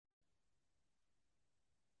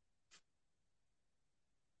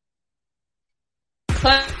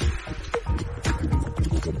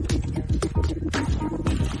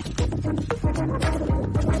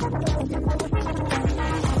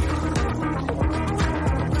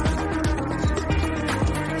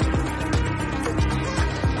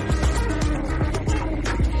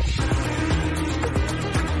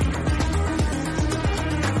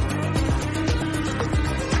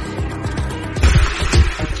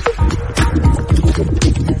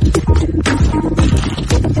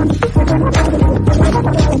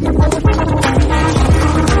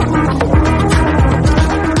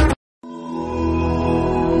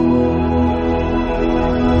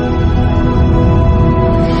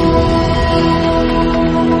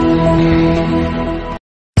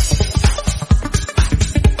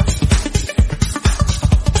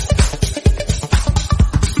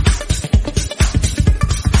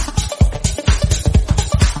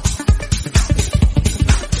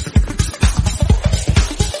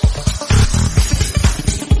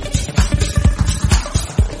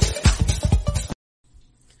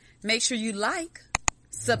Make sure you like,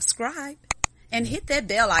 subscribe, and hit that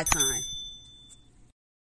bell icon.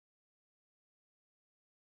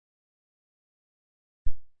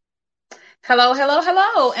 Hello, hello,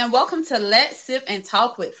 hello, and welcome to Let's Sip and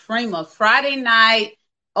Talk with Freema. Friday night,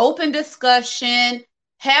 open discussion,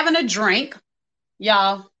 having a drink.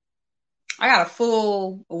 Y'all, I got a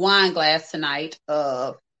full wine glass tonight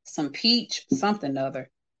of some peach, something other,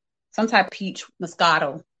 some type of peach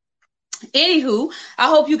Moscato. Anywho, I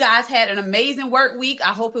hope you guys had an amazing work week.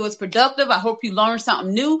 I hope it was productive. I hope you learned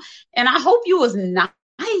something new. And I hope you was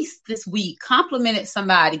nice this week, complimented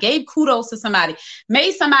somebody, gave kudos to somebody,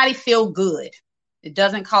 made somebody feel good. It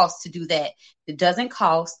doesn't cost to do that. It doesn't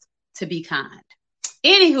cost to be kind.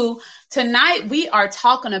 Anywho, tonight we are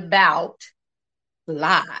talking about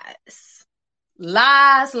lies.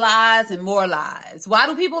 Lies, lies, and more lies. Why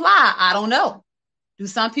do people lie? I don't know. Do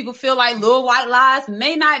some people feel like little white lies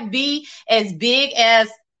may not be as big as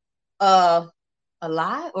a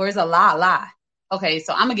lie, or is a lie a lie? Okay,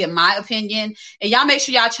 so I'm going to give my opinion, and y'all make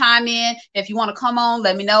sure y'all chime in. If you want to come on,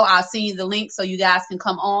 let me know. I'll send you the link so you guys can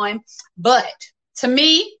come on. But to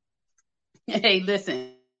me, hey,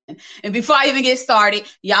 listen, and before I even get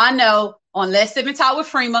started, y'all know on Let's Sip and Talk with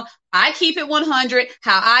Freema, I keep it 100,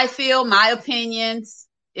 how I feel, my opinions.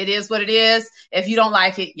 It is what it is. If you don't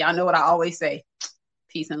like it, y'all know what I always say.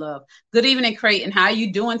 Peace and love. Good evening, Creighton. How are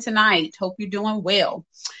you doing tonight? Hope you're doing well.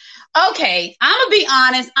 Okay, I'm going to be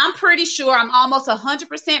honest. I'm pretty sure, I'm almost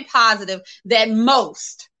 100% positive that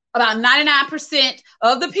about 99%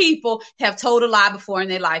 of the people have told a lie before in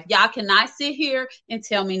their life. Y'all cannot sit here and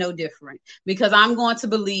tell me no different, because I'm going to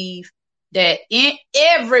believe that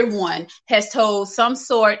everyone has told some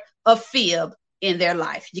sort of fib in their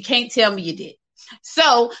life. You can't tell me you did.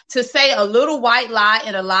 So to say a little white lie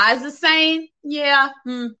and a lie is the same, yeah,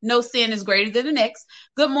 no sin is greater than the next.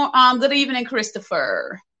 Good evening,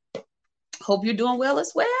 Christopher. Hope you're doing well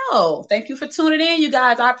as well. Thank you for tuning in, you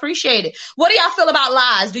guys. I appreciate it. What do y'all feel about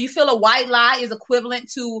lies? Do you feel a white lie is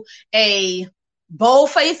equivalent to a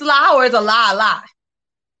bold-faced lie, or is a lie?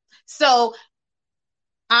 So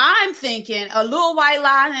I'm thinking a little white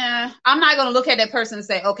lie, I'm not going to look at that person and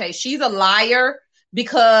say, okay, she's a liar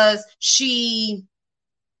because she,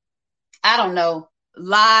 I don't know,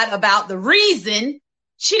 lied about the reason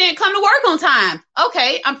she didn't come to work on time.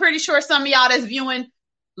 Okay, I'm pretty sure some of y'all that's viewing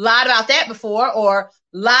lied about that before, or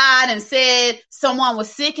lied and said someone was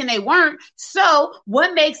sick and they weren't. So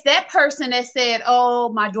what makes that person that said,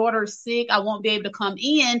 oh, my daughter's sick, I won't be able to come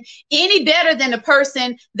in, any better than the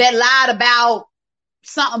person that lied about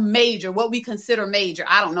something major, what we consider major?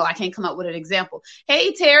 I don't know. I can't come up with an example.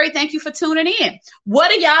 Hey, Terry, thank you for tuning in. What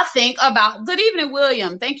do y'all think about, good evening,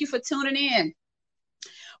 William. Thank you for tuning in.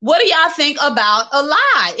 What do y'all think about a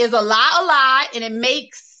lie? Is a lie and it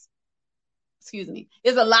makes,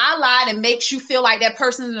 is a lie that makes you feel like that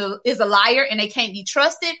person is a liar and they can't be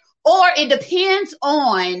trusted? Or it depends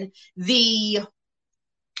on the,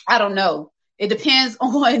 I don't know. It depends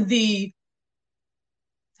on the,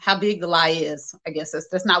 how big the lie is. I guess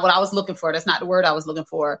that's not what I was looking for. That's not the word I was looking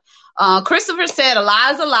for. Christopher said a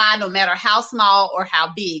lie is a lie, no matter how small or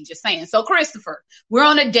how big. Just saying. So Christopher, we're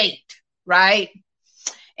on a date, right?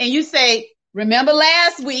 And you say, remember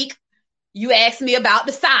last week, you asked me about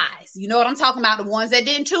the size. You know what I'm talking about? The ones that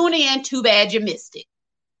didn't tune in, too bad you missed it.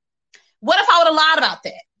 What if I would have lied about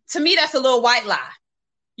that? To me, that's a little white lie.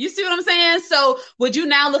 You see what I'm saying? So would you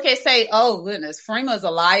now look at, say, oh, goodness, Freema is a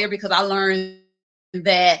liar because I learned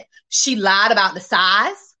that she lied about the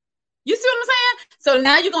size? You see what I'm saying? So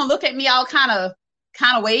now you're going to look at me all kind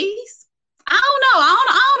of ways? I don't know.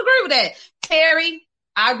 I don't agree with that. Terry,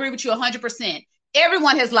 I agree with you 100%.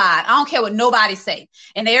 Everyone has lied. I don't care what nobody say.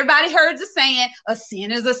 And everybody heard the saying, a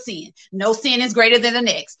sin is a sin. No sin is greater than the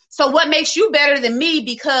next. So what makes you better than me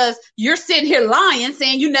because you're sitting here lying,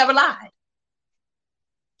 saying you never lied?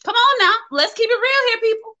 Come on now. Let's keep it real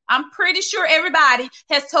here, people. I'm pretty sure everybody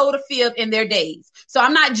has told a fib in their days. So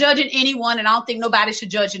I'm not judging anyone, and I don't think nobody should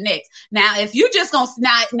judge the next. Now, if you just gonna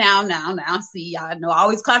now, see, I know I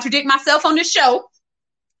always contradict myself on this show.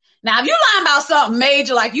 Now, if you lying about something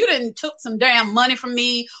major, like you done took some damn money from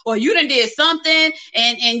me, or you done did something,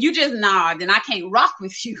 and you just, then I can't rock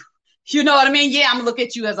with you. You know what I mean? Yeah, I'm gonna look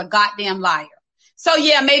at you as a goddamn liar. So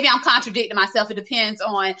yeah, maybe I'm contradicting myself. It depends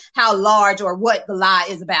on how large or what the lie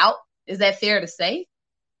is about. Is that fair to say?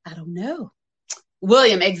 I don't know.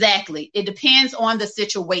 William, exactly. It depends on the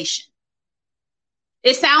situation.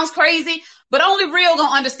 It sounds crazy, but only real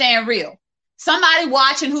gonna understand real. Somebody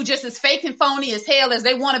watching who just as fake and phony as hell as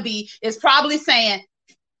they want to be is probably saying,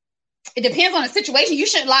 it depends on the situation. You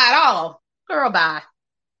shouldn't lie at all. Girl, bye.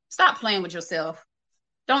 Stop playing with yourself.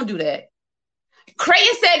 Don't do that.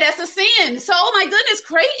 Creighton said that's a sin. So, oh my goodness,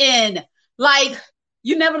 Creighton, like,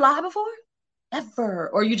 you never lied before? Ever?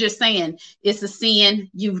 Or you just saying it's a sin,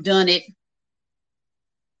 you've done it?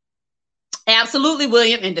 Absolutely,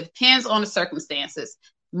 William, and depends on the circumstances.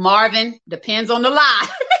 Marvin, depends on the lie.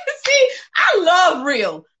 See, I love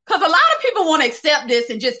real, because a lot of people want to accept this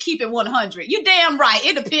and just keep it 100. You're damn right.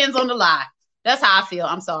 It depends on the lie. That's how I feel.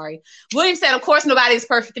 I'm sorry. William said, of course, nobody is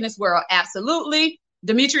perfect in this world. Absolutely.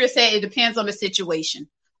 Demetrius said, it depends on the situation.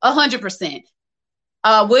 100%.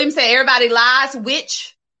 William said, everybody lies,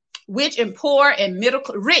 rich and poor and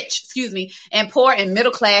poor and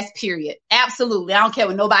middle class, period. Absolutely. I don't care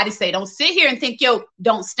what nobody say. Don't sit here and think, yo,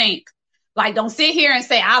 don't stink. Like, don't sit here and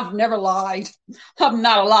say, I've never lied. I'm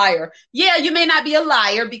not a liar. Yeah, you may not be a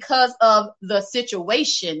liar because of the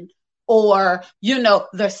situation or,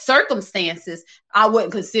 the circumstances. I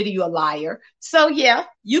wouldn't consider you a liar. So yeah,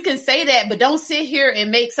 you can say that, but don't sit here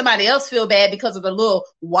and make somebody else feel bad because of a little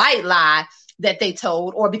white lie that they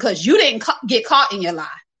told, or because you didn't get caught in your lie.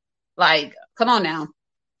 Like, come on now.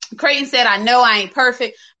 Creighton said, I know I ain't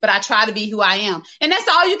perfect, but I try to be who I am. And that's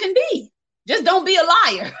all you can be. Just don't be a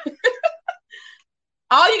liar.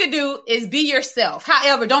 All you can do is be yourself.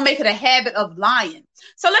 However, don't make it a habit of lying.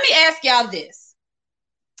 So let me ask y'all this.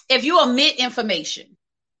 If you omit information,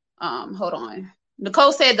 hold on.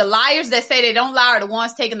 Nicole said the liars that say they don't lie are the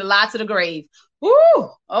ones taking the lie to the grave. Ooh,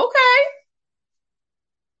 okay.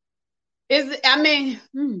 Is it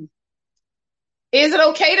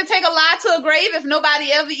okay to take a lie to a grave if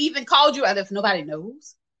nobody ever even called you out? If nobody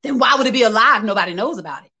knows, then why would it be a lie if nobody knows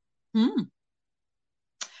about it?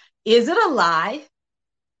 Is it a lie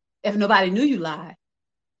if nobody knew you lied,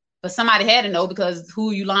 but somebody had to know because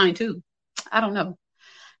who are you lying to? I don't know.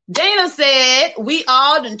 Dana said, we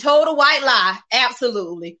all done told a white lie.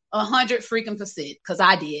 Absolutely. 100 freaking %. Because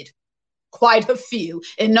I did. Quite a few.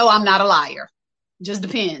 And no, I'm not a liar. Just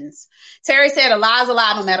depends. Terry said, a lie is a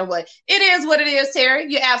lie no matter what. It is what it is,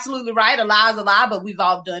 Terry. You're absolutely right. A lie is a lie, but we've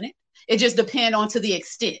all done it. It just depends on to the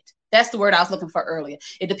extent. That's the word I was looking for earlier.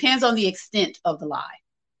 It depends on the extent of the lie.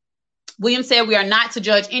 William said, we are not to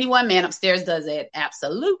judge anyone. Man upstairs does that.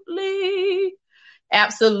 Absolutely.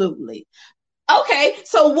 Absolutely. Okay,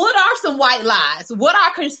 so what are some white lies? What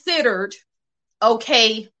are considered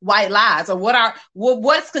okay white lies? Or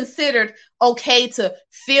what's considered okay to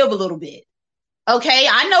fib a little bit? Okay,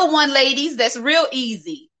 I know one, ladies, that's real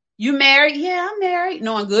easy. You married? Yeah, I'm married.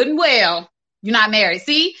 Knowing good and well you're not married.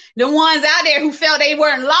 See, the ones out there who felt they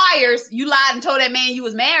weren't liars, you lied and told that man you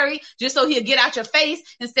was married just so he'll get out your face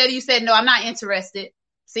instead of you said, no, I'm not interested.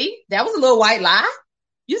 See, that was a little white lie.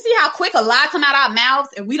 You see how quick a lie come out our mouths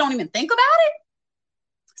and we don't even think about it?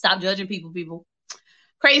 Stop judging people.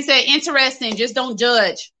 Creighton said, interesting. Just don't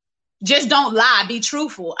judge. Just don't lie. Be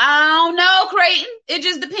truthful. I don't know, Creighton. It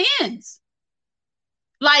just depends.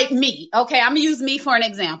 Like me. Okay, I'm going to use me for an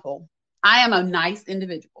example. I am a nice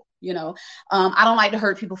individual. I don't like to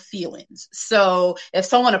hurt people's feelings. So if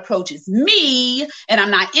someone approaches me and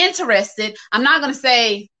I'm not interested, I'm not going to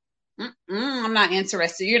say, I'm not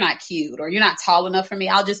interested. You're not cute or you're not tall enough for me.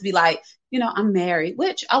 I'll just be like, I'm married,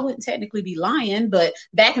 which I wouldn't technically be lying, but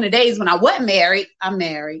back in the days when I wasn't married, I'm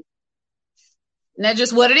married. And that's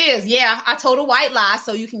just what it is. Yeah, I told a white lie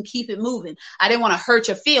so you can keep it moving. I didn't want to hurt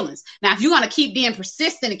your feelings. Now, if you're going to keep being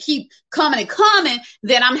persistent and keep coming,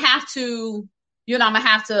 then I'm going to have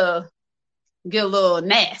to get a little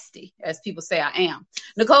nasty, as people say I am.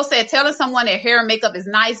 Nicole said, telling someone their hair and makeup is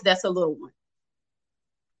nice, that's a little one.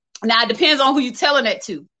 Now, it depends on who you're telling it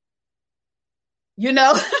to.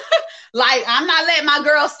 Like, I'm not letting my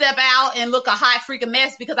girl step out and look a hot freaking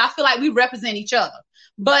mess because I feel like we represent each other.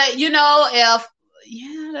 But, if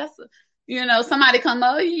somebody come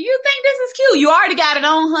up, you think this is cute. You already got it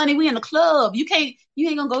on, honey. We in the club. You ain't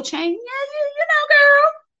gonna go change. Yeah,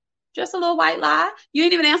 girl. Just a little white lie. You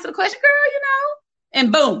ain't even answer the question, girl,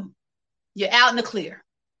 And boom, you're out in the clear.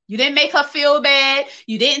 You didn't make her feel bad.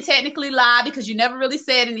 You didn't technically lie because you never really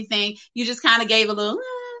said anything. You just kind of gave a little,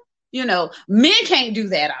 men can't do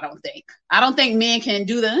that, I don't think. I don't think men can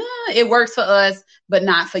do it works for us, but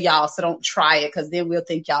not for y'all. So don't try it because then we'll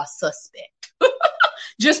think y'all suspect.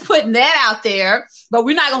 Just putting that out there. But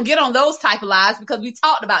we're not going to get on those type of lies because we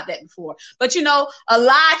talked about that before. But, a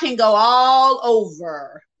lie can go all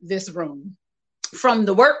over this room. From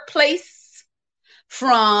the workplace,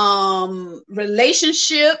 from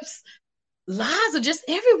relationships, lies are just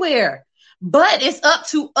everywhere. But it's up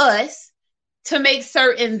to us to make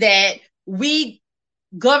certain that we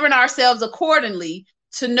govern ourselves accordingly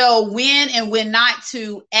to know when and when not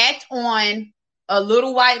to act on a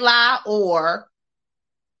little white lie or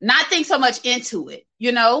not think so much into it.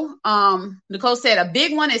 You know, Nicole said a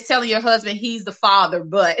big one is telling your husband he's the father,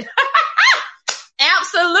 but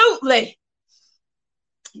absolutely,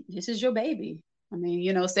 this is your baby. I mean,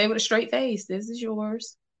 you know, say with a straight face, this is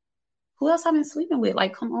yours. Who else I've been sleeping with?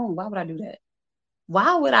 Like, come on, why would I do that?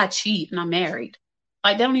 Why would I cheat and I'm married?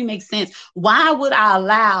 Like, that don't even make sense. Why would I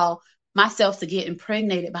allow myself to get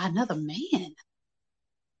impregnated by another man?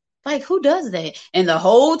 Like, who does that? And the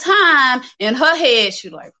whole time in her head,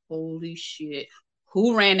 she's like, holy shit,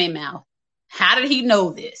 who ran their mouth? How did he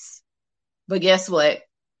know this? But guess what?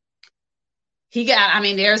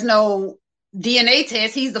 There's no DNA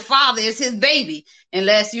test. He's the father. It's his baby.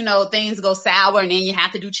 Unless, you know, things go sour and then you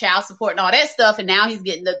have to do child support and all that stuff. And now he's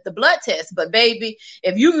getting the blood test. But baby,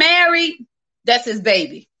 if you married, that's his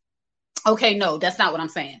baby. Okay, no, that's not what I'm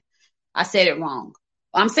saying. I said it wrong.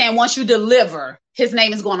 I'm saying once you deliver, his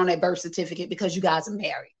name is going on that birth certificate because you guys are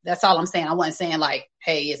married. That's all I'm saying. I wasn't saying like,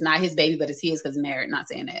 hey, it's not his baby, but it's his because he's married. Not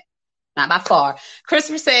saying that. Not by far.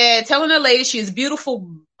 Christopher said, telling the lady she is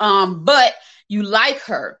beautiful, but you like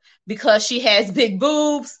her because she has big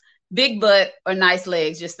boobs, big butt, or nice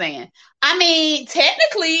legs. Just saying. I mean,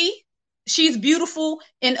 technically, she's beautiful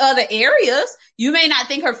in other areas. You may not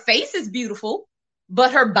think her face is beautiful,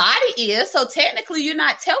 but her body is. So technically, you're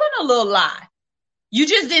not telling a little lie. You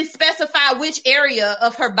just didn't specify which area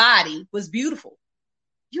of her body was beautiful.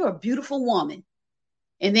 You're a beautiful woman.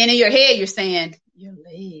 And then in your head, you're saying, your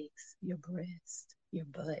legs, your breast, your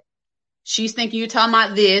butt. She's thinking you're talking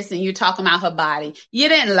about this and you're talking about her body. You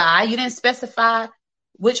didn't lie. You didn't specify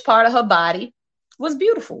which part of her body was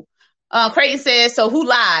beautiful. Creighton says, so who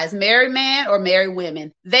lies, married man or married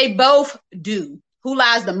women? They both do. Who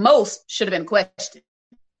lies the most should have been questioned.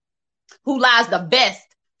 Who lies the best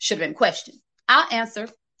should have been questioned. I'll answer.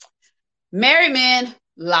 Married men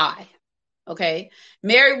lie. Okay.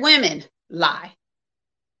 Married women lie.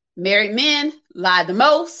 Married men lie the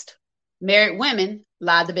most. Married women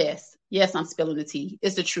lie the best. Yes, I'm spilling the tea.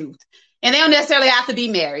 It's the truth. And they don't necessarily have to be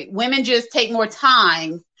married. Women just take more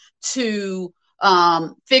time to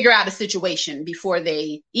figure out a situation before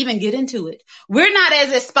they even get into it. We're not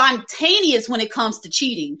as spontaneous when it comes to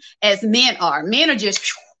cheating as men are. Men are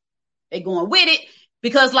just, they're going with it.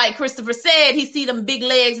 Because like Christopher said, he see them big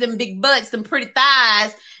legs, them big butts, them pretty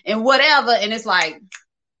thighs and whatever. And it's like,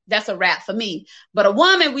 that's a wrap for me. But a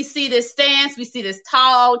woman, we see this stance, we see this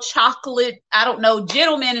tall, chocolate, I don't know,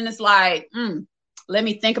 gentleman. And it's like, let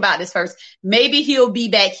me think about this first. Maybe he'll be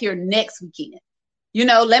back here next weekend. You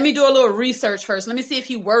know, let me do a little research first. Let me see if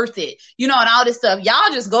he's worth it. You know, and all this stuff.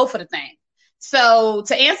 Y'all just go for the thing. So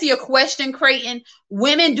to answer your question, Creighton,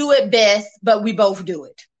 women do it best, but we both do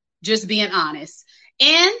it. Just being honest.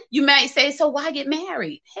 And you might say, so why get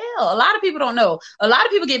married? Hell, a lot of people don't know. A lot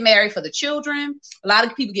of people get married for the children. A lot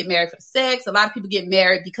of people get married for the sex. A lot of people get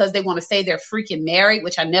married because they want to say they're freaking married,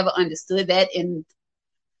 which I never understood that in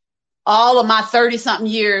all of my 30-something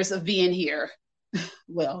years of being here.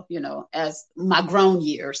 Well, you know, as my grown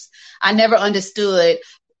years, I never understood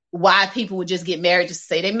why people would just get married just to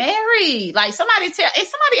say they married. Like somebody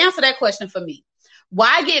answer that question for me.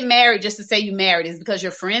 Why get married just to say you married? Is it because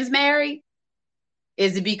your friend's married?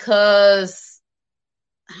 Is it because,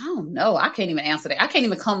 I don't know. I can't even answer that. I can't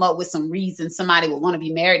even come up with some reason somebody would want to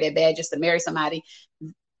be married that bad just to marry somebody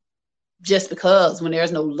just because when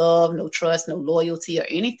there's no love, no trust, no loyalty or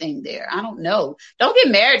anything there. I don't know. Don't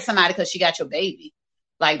get married to somebody because she got your baby.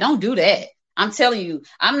 Like, don't do that. I'm telling you,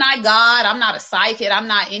 I'm not God. I'm not a psychic. I'm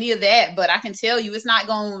not any of that. But I can tell you it's not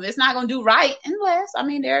going to do right unless,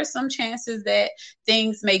 there are some chances that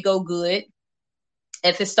things may go good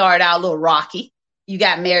if it started out a little rocky. You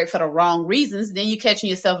got married for the wrong reasons, then you're catching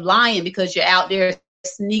yourself lying because you're out there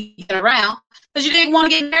sneaking around because you didn't want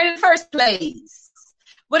to get married in the first place.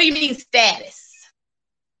 What do you mean status?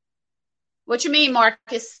 What you mean,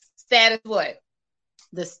 Marcus? Status what?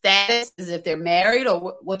 The status is if they're married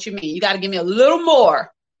or what you mean? You got to give me a little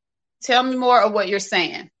more. Tell me more of what you're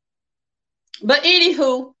saying. But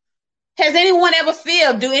anywho, has anyone ever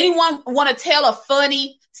fibbed? Do anyone want to tell a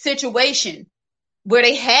funny situation where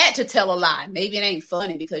they had to tell a lie? Maybe it ain't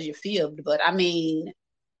funny because you fibbed, but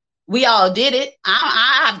we all did it.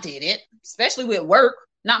 I did it, especially with work,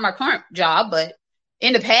 not my current job, but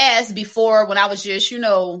in the past before when I was just,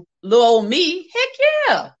 little old me, heck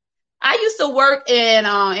yeah. I used to work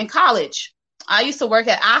in college. I used to work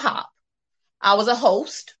at IHOP. I was a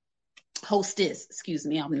hostess, excuse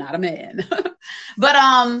me. I'm not a man,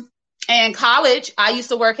 but, in college, I used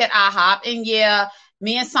to work at IHOP and yeah,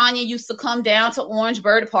 me and Sonia used to come down to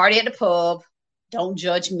Orangeburg to party at the pub. Don't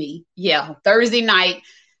judge me. Yeah, Thursday night.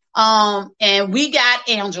 And we got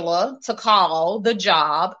Angela to call the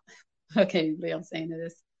job. I can't believe I'm saying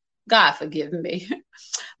this. God forgive me.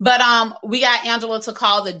 But we got Angela to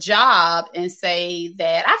call the job and say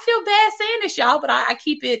that I feel bad saying this, y'all, but I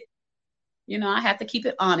keep it, I have to keep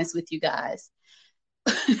it honest with you guys.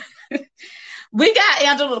 We got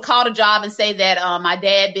Angela to call the job and say that my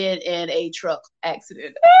dad been in a truck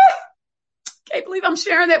accident. Can't believe I'm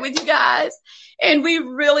sharing that with you guys. And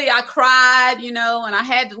I cried, and I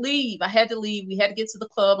had to leave. We had to get to the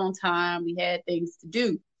club on time. We had things to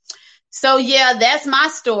do. So yeah, that's my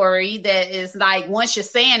story. That is like, once you're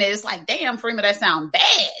saying it, it's like, damn, Freema, that sounds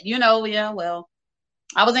bad. Yeah, well,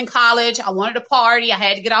 I was in college. I wanted to party. I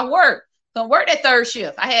had to get off work. Couldn't work that third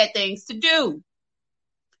shift. I had things to do.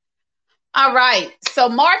 All right. So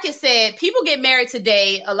Marcus said, people get married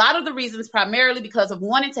today. A lot of the reasons primarily because of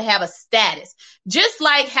wanting to have a status. Just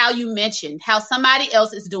like how you mentioned, how somebody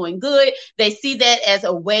else is doing good. They see that as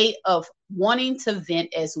a way of wanting to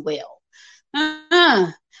vent as well.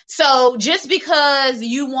 So just because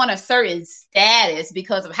you want a certain status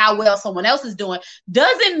because of how well someone else is doing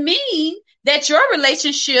doesn't mean that your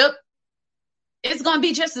relationship is going to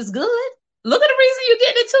be just as good. Look at the reason you're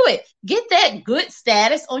getting into it. Get that good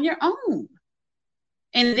status on your own.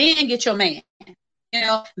 And then get your man.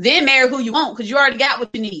 Then marry who you want because you already got what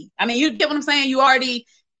you need. I mean, you get what I'm saying? You already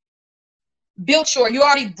built you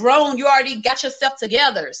already grown, you already got yourself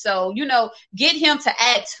together. So, get him to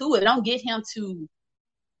add to it. Don't get him to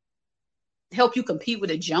help you compete with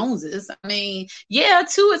the Joneses. I mean, yeah,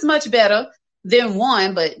 2 is much better than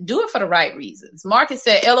 1, but do it for the right reasons. Marcus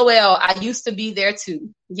said, LOL, I used to be there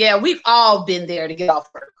too. Yeah, we've all been there to get off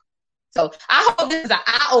work. So I hope this is an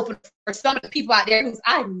eye-opener for some of the people out there who's,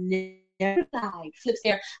 I never lie. Flips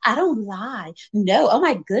there, I don't lie. No, oh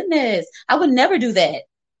my goodness, I would never do that.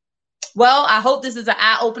 Well, I hope this is an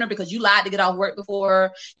eye-opener because you lied to get off work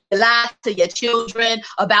before. You lied to your children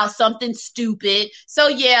about something stupid. So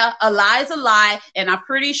yeah, a lie is a lie, and I'm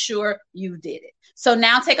pretty sure you did it. So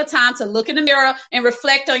now take a time to look in the mirror and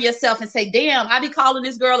reflect on yourself and say, damn, I be calling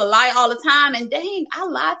this girl a lie all the time, and dang, I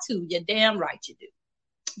lied too. You're damn right you do.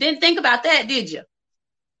 Didn't think about that, did you?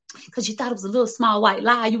 Because you thought it was a little small white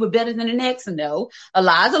lie. You were better than the next. No, a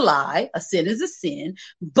lie is a lie. A sin is a sin.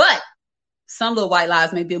 But some little white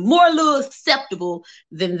lies may be more a little acceptable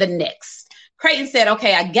than the next. Creighton said,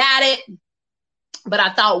 okay, I got it. But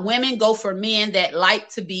I thought women go for men that like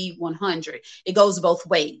to be 100. It goes both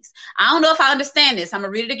ways. I don't know if I understand this. I'm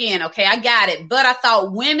going to read it again. Okay, I got it. But I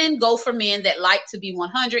thought women go for men that like to be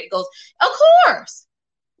 100. It goes, of course.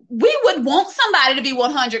 We would want somebody to be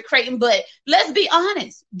 100, Creighton, but let's be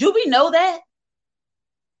honest. Do we know that?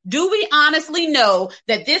 Do we honestly know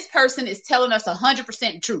that this person is telling us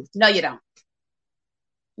 100% truth? No, you don't.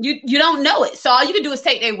 You don't know it. So all you can do is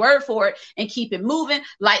take their word for it and keep it moving,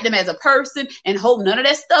 like them as a person, and hope none of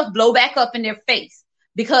that stuff blow back up in their face.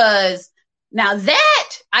 Because now that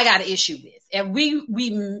I got an issue with. And we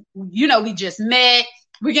just met.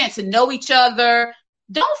 We're getting to know each other.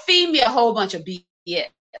 Don't feed me a whole bunch of BS.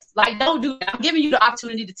 Like, don't do that. I'm giving you the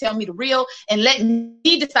opportunity to tell me the real and let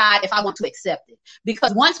me decide if I want to accept it.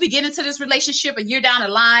 Because once we get into this relationship a year down the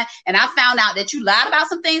line and I found out that you lied about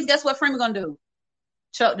some things, guess what Freema gonna do?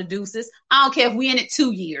 Chuck the deuces. I don't care if we in it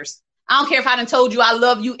 2 years. I don't care if I done told you I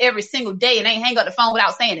love you every single day and ain't hang up the phone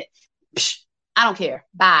without saying it. Psh, I don't care.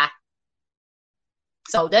 Bye.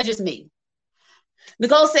 So that's just me.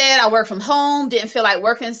 Nicole said, I work from home, didn't feel like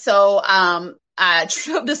working, so I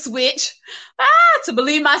tripped the switch to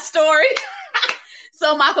believe my story.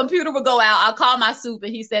 So my computer would go out. I'll call my soup,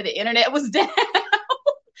 and he said the internet was down.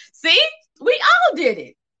 See? We all did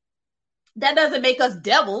it. That doesn't make us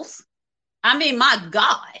devils. I mean, my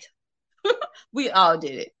God. We all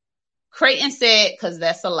did it. Creighton said, because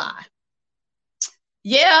that's a lie.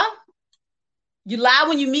 Yeah. You lie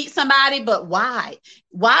when you meet somebody, but why?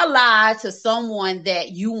 Why lie to someone that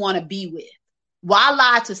you want to be with? Why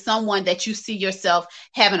lie to someone that you see yourself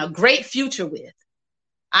having a great future with?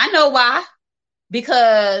 I know why.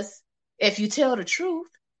 Because if you tell the truth,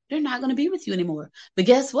 they're not going to be with you anymore. But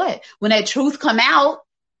guess what? When that truth come out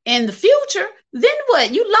in the future, then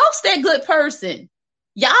what? You lost that good person.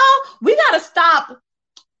 Y'all, we got to stop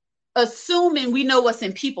assuming we know what's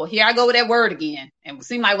in people. Here I go with that word again. And it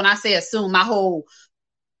seems like when I say assume, my whole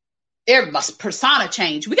persona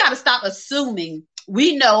change. We got to stop assuming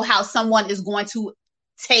we know how someone is going to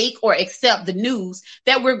take or accept the news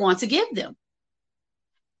that we're going to give them.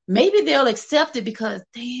 Maybe they'll accept it because,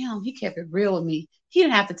 damn, he kept it real with me. He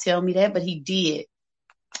didn't have to tell me that, but he did.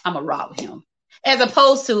 I'm going to rock with him. As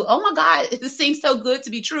opposed to, oh my God, it seems so good to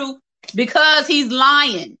be true because he's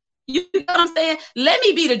lying. You know what I'm saying? Let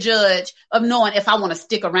me be the judge of knowing if I want to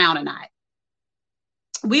stick around or not.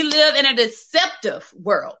 We live in a deceptive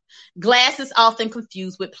world. Glass is often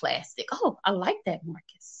confused with plastic. Oh, I like that,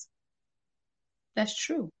 Marcus. That's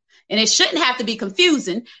true. And it shouldn't have to be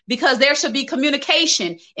confusing because there should be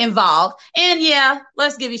communication involved. And yeah,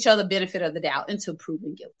 let's give each other benefit of the doubt until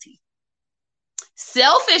proven guilty.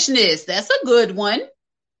 Selfishness, that's a good one.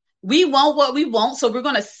 We want what we want, so we're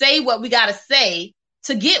going to say what we got to say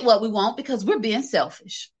to get what we want because we're being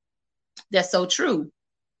selfish. That's so true.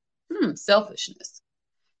 Selfishness.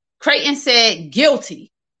 Creighton said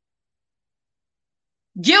guilty.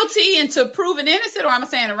 Guilty into proven innocent, or am I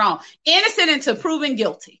saying it wrong? Innocent into proven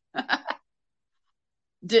guilty.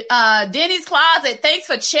 Denny's Closet, thanks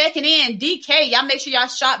for checking in. DK, y'all make sure y'all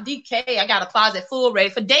shop DK. I got a closet full ready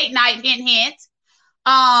for date night, hint, hint.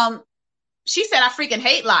 She said, I freaking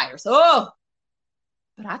hate liars. Oh,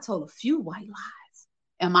 but I told a few white lies.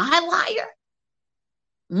 Am I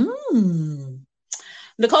a liar?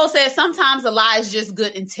 Nicole says, sometimes a lie is just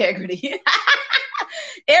good integrity.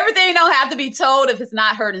 Everything don't have to be told if it's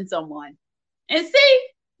not hurting someone. And see,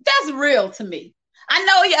 that's real to me. I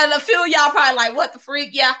know a few of y'all probably like, what the freak?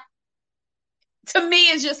 Yeah. To me,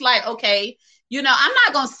 it's just like, okay, I'm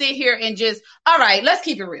not going to sit here and just, all right, let's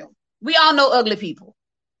keep it real. We all know ugly people.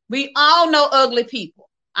 We all know ugly people.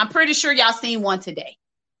 I'm pretty sure y'all seen one today.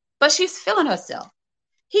 But she's feeling herself.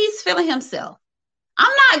 He's feeling himself.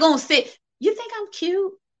 I'm not going to sit. You think I'm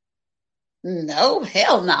cute? No,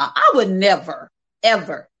 hell no. I would never,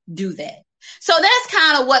 ever do that. So that's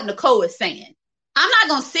kind of what Nicole is saying. I'm not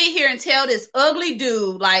going to sit here and tell this ugly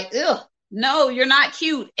dude like, ugh, no, you're not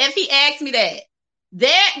cute. If he asks me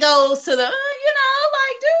that goes to the,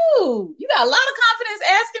 like, dude, you got a lot of confidence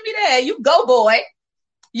asking me that. You go, boy.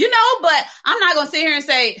 But I'm not going to sit here and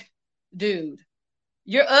say, dude,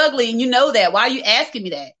 you're ugly and you know that. Why are you asking me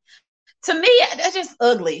that? To me, that's just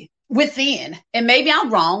ugly within. And maybe I'm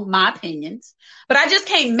wrong, my opinions, but I just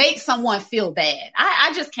can't make someone feel bad.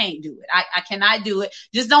 I just can't do it. I cannot do it.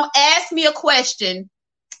 Just don't ask me a question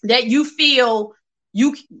that you feel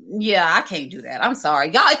I can't do that. I'm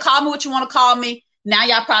sorry. Y'all call me what you want to call me. Now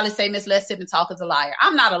y'all probably say Miss Let's Sip and Talk is a liar.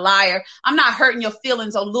 I'm not a liar. I'm not hurting your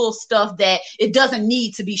feelings on little stuff that it doesn't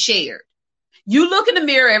need to be shared. You look in the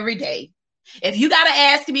mirror every day. If you got to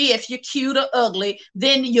ask me if you're cute or ugly,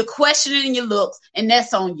 then you're questioning your looks, and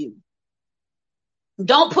that's on you.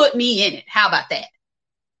 Don't put me in it. How about that?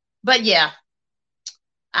 But yeah,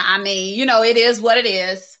 I mean, it is what it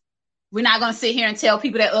is. We're not going to sit here and tell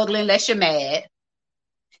people they're ugly unless you're mad.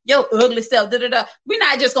 Yo, ugly self, da-da-da. We're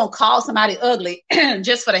not just going to call somebody ugly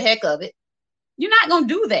just for the heck of it. You're not going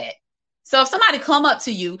to do that. So if somebody come up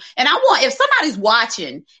to you, and if somebody's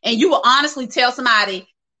watching and you will honestly tell somebody,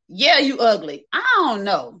 yeah, you ugly. I don't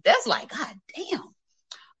know. That's like, God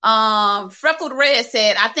damn. Freckled Red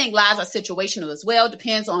said, I think lies are situational as well.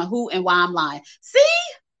 Depends on who and why I'm lying. See,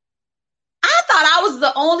 I thought I was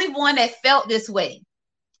the only one that felt this way.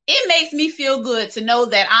 It makes me feel good to know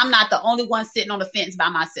that I'm not the only one sitting on the fence by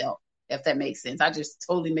myself, if that makes sense. I just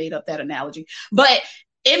totally made up that analogy. But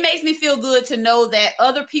it makes me feel good to know that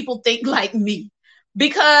other people think like me,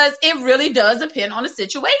 because it really does depend on the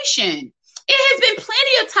situation. It has been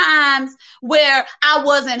plenty of times where I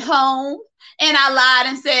wasn't home and I lied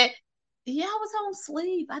and said, yeah, I was home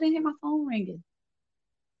asleep. I didn't hear my phone ringing.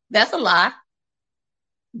 That's a lie.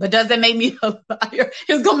 But does that make me a liar?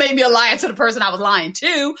 It's going to make me a liar to the person I was lying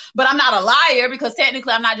to. But I'm not a liar because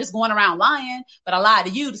technically I'm not just going around lying. But I lied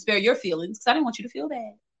to you to spare your feelings because I didn't want you to feel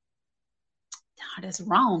that. God, that's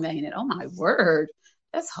wrong, ain't it? Oh, my word.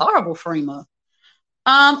 That's horrible, Freema.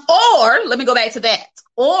 Or let me go back to that.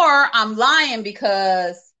 Or I'm lying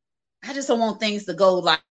because I just don't want things to go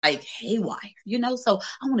like haywire, so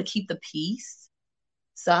I want to keep the peace.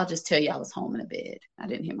 So I'll just tell you I was home in a bed. I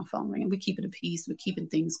didn't hear my phone ringing. We're keeping the peace. We're keeping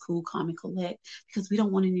things cool, calm, and collect because we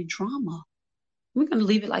don't want any drama. We're going to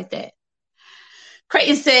leave it like that.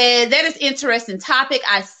 Creighton said, that is interesting topic.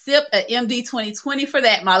 I sip a MD 2020 for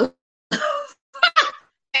that, my love.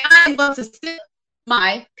 I'm going to sip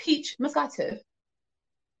my peach Moscato.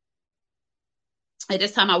 At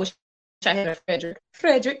this time, I wish I had a Frederick.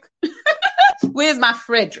 Frederick. Where's my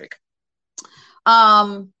Frederick?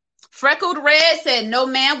 Freckled Red said, no,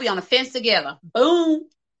 man, we on a fence together. Boom.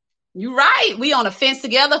 You're right. We on a fence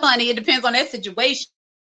together, honey. It depends on that situation.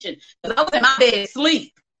 Because I was in my bed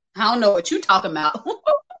asleep. I don't know what you're talking about.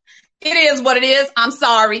 It is what it is. I'm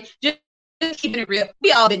sorry. Just keeping it real.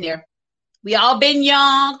 We all been there. We all been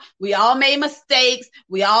young. We all made mistakes.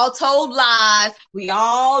 We all told lies. We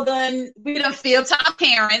done feel top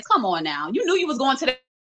parents. Come on now. You knew you was going to the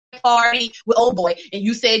party with old boy and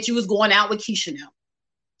you said you was going out with Keisha now.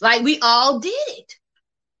 Like we all did it.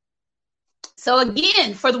 So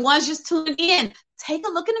again, for the ones just tuning in, take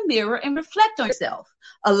a look in the mirror and reflect on yourself.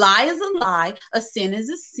 A lie is a lie. A sin is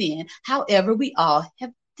a sin. However, we all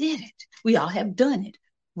have did it. We all have done it.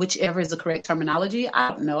 Whichever is the correct terminology. I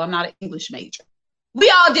don't know. I'm not an English major. We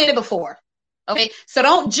all did it before. Okay. So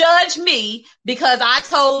don't judge me because I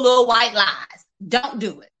told little white lies. Don't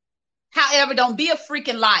do it. However, don't be a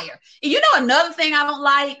freaking liar. And you know another thing I don't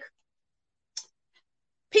like?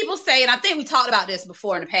 People say, and I think we talked about this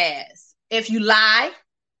before in the past, if you lie,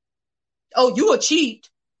 oh, you a cheat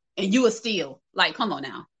and you a steal. Like, come on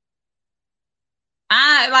now.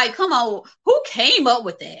 Come on. Who came up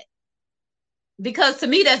with that? Because to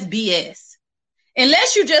me, that's BS.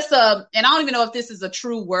 Unless you just, and I don't even know if this is a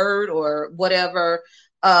true word or whatever,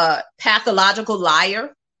 pathological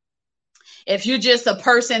liar. If you're just a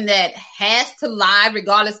person that has to lie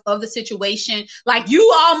regardless of the situation, like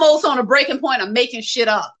you almost on a breaking point of making shit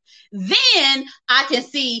up, then I can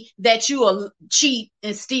see that you will cheat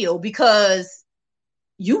and steal because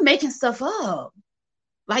you making stuff up.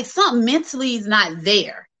 Like something mentally is not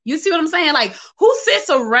there. You see what I'm saying? Like who sits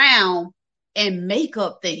around and make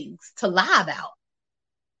up things to lie about?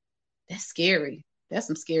 That's scary. That's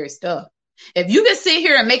some scary stuff. If you can sit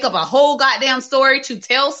here and make up a whole goddamn story to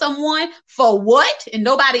tell someone for what and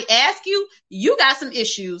nobody asks you, you got some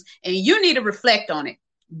issues and you need to reflect on it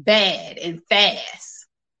bad and fast.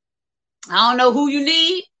 I don't know who you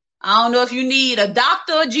need. I don't know if you need a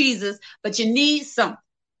doctor or Jesus, but you need something.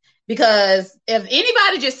 Because if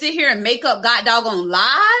anybody just sit here and make up god doggone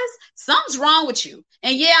lies, something's wrong with you.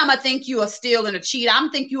 And yeah, I'm going to think you are still going to cheat. I'm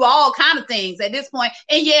going to think you all kind of things at this point.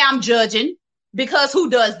 And yeah, I'm judging because who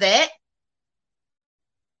does that?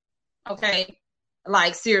 Okay.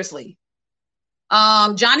 Like seriously.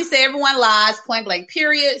 Johnny said everyone lies, point blank,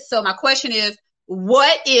 period. So my question is,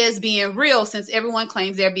 what is being real since everyone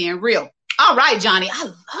claims they're being real? All right, Johnny, I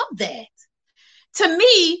love that. To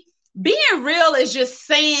me, being real is just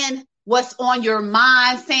saying what's on your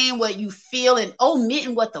mind, saying what you feel and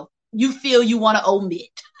omitting what you feel you want to omit.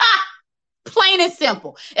 Plain and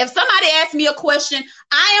simple. If somebody asks me a question,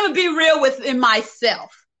 I am going to be real within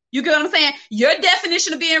myself. You get what I'm saying? Your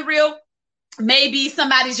definition of being real, maybe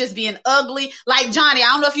somebody's just being ugly. Like Johnny, I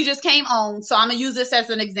don't know if you just came on, so I'm going to use this as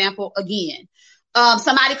an example again.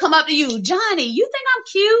 Somebody come up to you, Johnny, you think I'm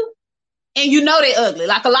cute? And you know they're ugly.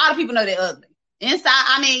 Like a lot of people know they're ugly. Inside,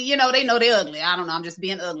 I mean, you know, they know they're ugly. I don't know. I'm just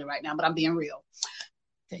being ugly right now, but I'm being real.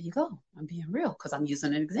 There you go. I'm being real because I'm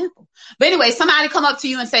using an example. But anyway, somebody come up to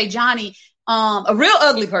you and say, Johnny, a real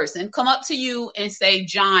ugly person come up to you and say,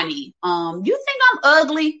 Johnny, you think I'm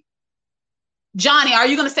ugly? Johnny, are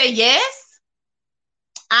you going to say yes?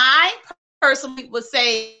 I personally would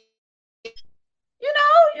say, you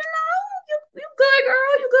good,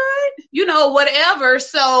 girl, you good, you know, whatever.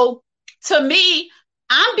 So to me,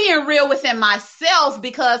 I'm being real within myself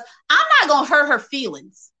because I'm not going to hurt her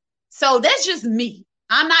feelings. So that's just me.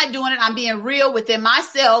 I'm not doing it. I'm being real within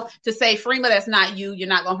myself to say, Freema, that's not you. You're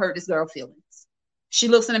not going to hurt this girl's feelings. She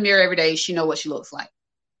looks in the mirror every day. She knows what she looks like.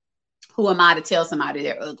 Who am I to tell somebody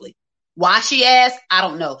they're ugly? Why she asked, I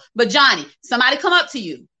don't know. But Johnny, somebody come up to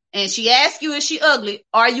you and she asks you, is she ugly?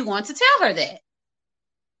 Are you going to tell her that?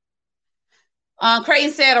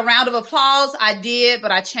 Creighton said, a round of applause. I did,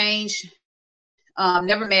 but I changed.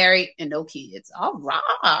 Never married and no kids. All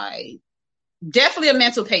right. Definitely a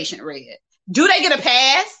mental patient, Red. Do they get a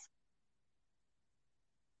pass?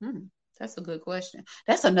 That's a good question.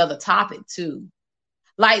 That's another topic too.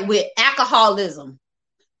 Like with alcoholism,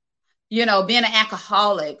 you know, being an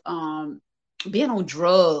alcoholic, being on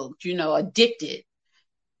drugs, you know, addicted.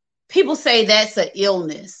 People say that's an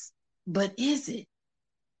illness, but is it?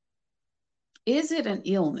 Is it an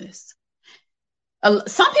illness?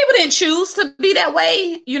 Some people didn't choose to be that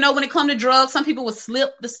way. You know, when it comes to drugs, some people would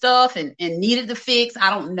slip the stuff and needed to fix. I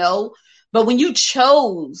don't know. But when you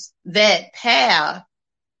chose that path,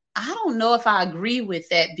 I don't know if I agree with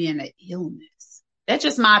that being an illness. That's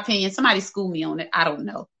just my opinion. Somebody school me on it. I don't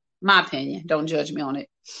know. My opinion. Don't judge me on it.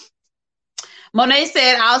 Monet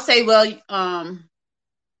said, I'll say, well,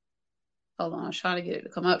 hold on. I'm trying to get it to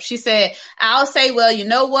come up. She said, I'll say, well, you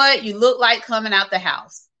know what? You look like coming out the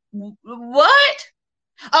house. What?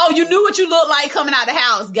 Oh, you knew what you looked like coming out the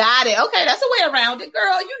house. Got it. Okay, that's a way around it,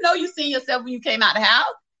 girl. You know you seen yourself when you came out the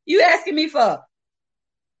house. You asking me for?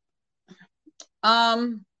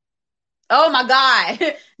 Oh my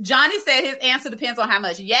God. Johnny said his answer depends on how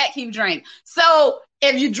much yak he drank. So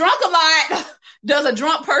if you drunk a lot, does a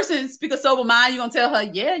drunk person speak a sober mind? You gonna tell her,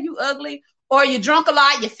 yeah, you ugly? Or you drunk a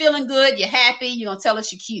lot, you're feeling good, you're happy, you're gonna tell her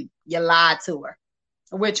she cute. You lied to her.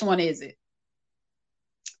 Which one is it?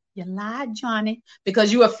 You lied, Johnny,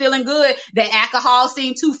 because you were feeling good. The alcohol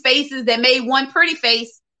seen two faces that made one pretty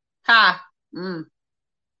face. Ha. I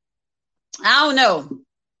don't know.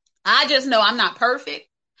 I just know I'm not perfect.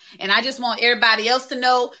 And I just want everybody else to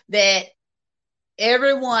know that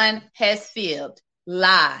everyone has failed,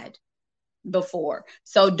 lied before.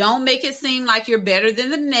 So don't make it seem like you're better than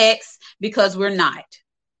the next, because we're not.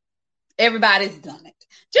 Everybody's done it.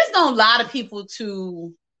 Just don't lie to people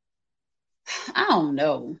to, I don't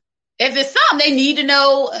know. If it's something they need to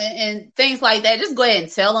know and things like that, just go ahead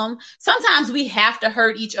and tell them. Sometimes we have to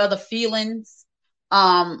hurt each other's feelings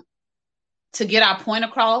to get our point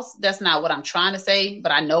across. That's not what I'm trying to say,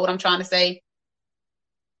 but I know what I'm trying to say.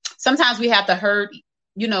 Sometimes we have to hurt,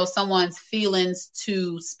 someone's feelings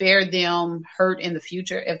to spare them hurt in the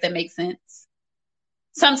future, if that makes sense.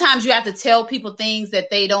 Sometimes you have to tell people things that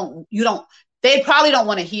they probably don't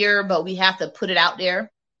want to hear, but we have to put it out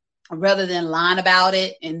there rather than lying about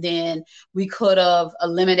it. And then we could have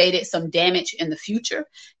eliminated some damage in the future.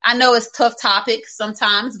 I know it's a tough topic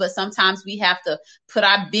sometimes, but sometimes we have to put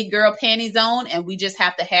our big girl panties on, and we just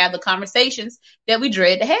have to have the conversations that we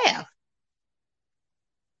dread to have.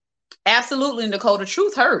 Absolutely, Nicole, the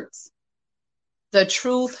truth hurts. The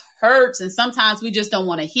truth hurts, and sometimes we just don't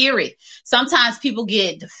want to hear it. Sometimes people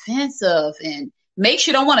get defensive and makes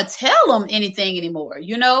you don't want to tell them anything anymore,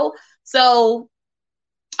 So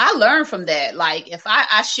I learned from that. Like, if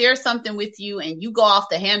I share something with you and you go off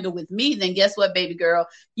the handle with me, then guess what, baby girl?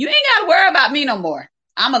 You ain't got to worry about me no more.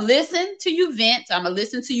 I'm going to listen to you vent. I'm going to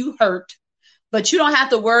listen to you hurt. But you don't have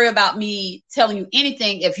to worry about me telling you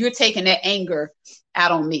anything if you're taking that anger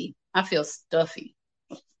out on me. I feel stuffy.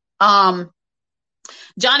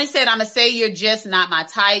 Johnny said, I'm going to say you're just not my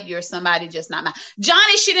type. You're somebody just not my.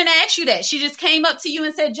 Johnny, she didn't ask you that. She just came up to you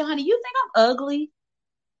and said, Johnny, you think I'm ugly?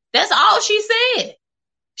 That's all she said.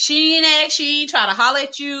 She ain't ask, she ain't try to holler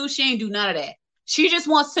at you. She ain't do none of that. She just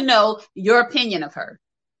wants to know your opinion of her.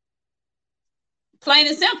 Plain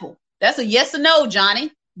and simple. That's a yes or no, Johnny.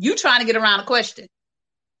 You trying to get around the question.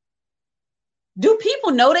 Do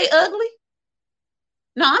people know they ugly?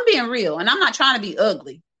 No, I'm being real, and I'm not trying to be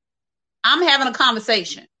ugly. I'm having a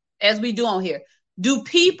conversation, as we do on here. Do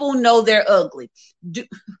people know they're ugly?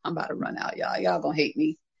 I'm about to run out, y'all. Y'all gonna hate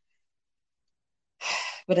me.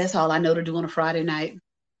 But that's all I know to do on a Friday night.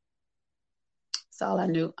 That's all I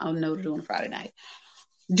know to do on a Friday night.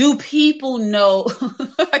 Do people know?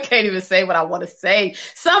 I can't even say what I want to say.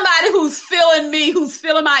 Somebody who's feeling me, who's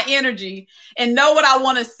feeling my energy and know what I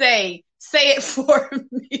want to say it for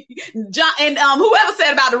me. John, and whoever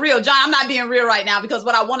said about the real, John, I'm not being real right now, because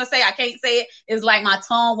what I want to say, I can't say it. It's like my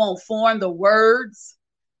tongue won't form the words.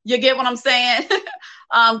 You get what I'm saying?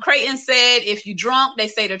 Creighton said, if you drunk, they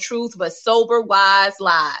say the truth, but sober, wise,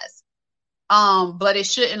 lies. But it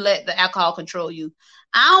shouldn't let the alcohol control you.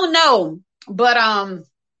 I don't know, but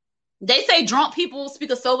they say drunk people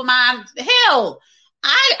speak a sober mind. Hell,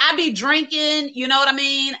 I be drinking, you know what I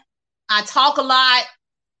mean? I talk a lot,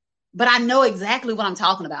 but I know exactly what I'm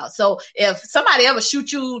talking about. So if somebody ever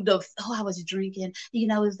shoot you I was drinking,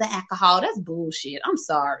 it's the alcohol. That's bullshit. I'm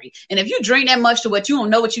sorry. And if you drink that much to what you don't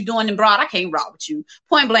know what you're doing in broad, I can't rock with you.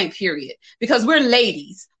 Point blank, period. Because we're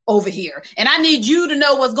ladies over here. And I need you to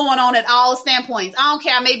know what's going on at all standpoints. I don't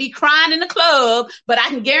care. I may be crying in the club, but I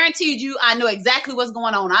can guarantee you I know exactly what's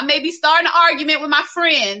going on. I may be starting an argument with my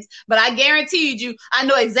friends, but I guaranteed you I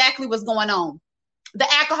know exactly what's going on. The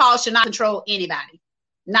alcohol should not control anybody.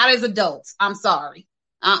 Not as adults. I'm sorry.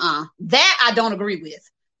 That I don't agree with.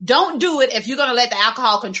 Don't do it if you're going to let the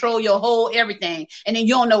alcohol control your whole everything, and then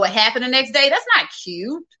you don't know what happened the next day. That's not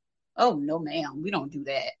cute. Oh, no, ma'am. We don't do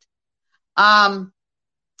that.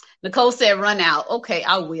 Nicole said, run out. Okay,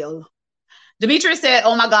 I will. Demetrius said,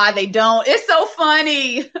 oh, my God, they don't. It's so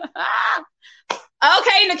funny. Okay,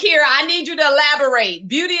 Nakira, I need you to elaborate.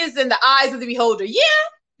 Beauty is in the eyes of the beholder. Yeah,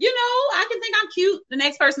 I can think I'm cute. The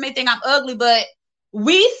next person may think I'm ugly, but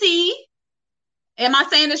we see, am I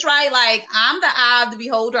saying this right? Like, I'm the eye of the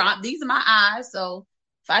beholder. These are my eyes. So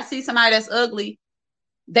if I see somebody that's ugly,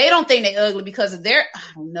 they don't think they're ugly because of I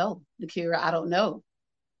don't know, Nakira, I don't know.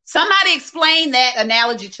 Somebody explain that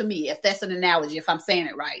analogy to me, if that's an analogy, if I'm saying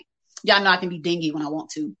it right. Y'all know I can be dingy when I want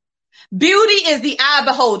to. Beauty is the eye of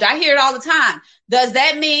the beholder. I hear it all the time. Does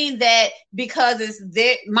that mean that because it's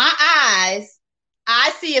my eyes,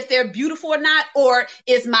 I see if they're beautiful or not, or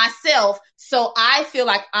it's myself, so I feel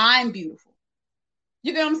like I'm beautiful?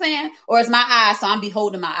 You get what I'm saying? Or it's my eyes, so I'm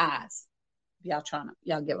beholding my eyes. Y'all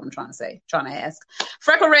get what I'm trying to say, trying to ask.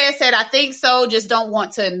 Freckle Red said, I think so, just don't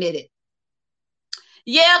want to admit it.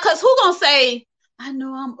 Yeah, because who gonna say, I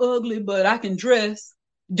know I'm ugly, but I can dress?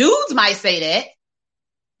 Dudes might say that,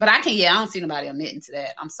 but I don't see nobody admitting to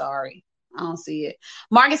that. I'm sorry. I don't see it.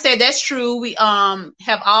 Marcus said that's true. We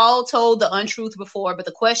have all told the untruth before, but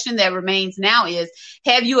the question that remains now is,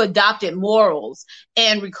 have you adopted morals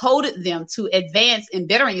and recoded them to advance in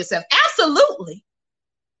bettering yourself? Absolutely.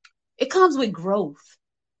 It comes with growth.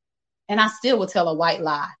 And I still will tell a white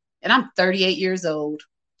lie. And I'm 38 years old.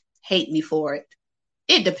 Hate me for it.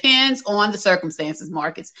 It depends on the circumstances,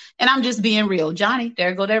 Marcus. And I'm just being real. Johnny,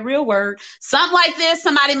 there go that real word. Something like this,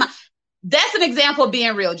 somebody might. That's an example of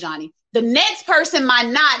being real, Johnny. The next person might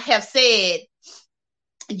not have said,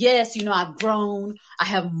 yes, I've grown. I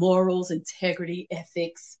have morals, integrity,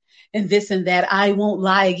 ethics, and this and that. I won't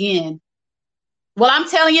lie again. Well, I'm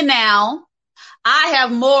telling you now, I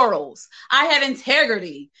have morals. I have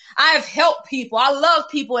integrity. I have helped people. I love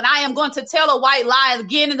people, and I am going to tell a white lie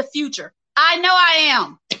again in the future. I know I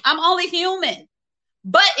am. I'm only human.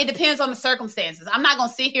 But it depends on the circumstances. I'm not going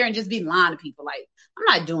to sit here and just be lying to people. Like,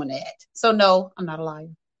 I'm not doing that. So, no, I'm not a liar.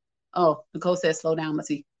 Oh, Nicole says slow down. Must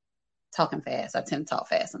be talking fast. I tend to talk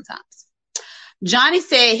fast sometimes. Johnny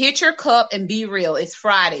said, hit your cup and be real. It's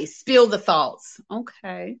Friday. Spill the thoughts.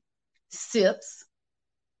 Okay. Sips.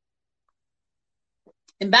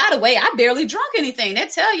 And by the way, I barely drunk anything. They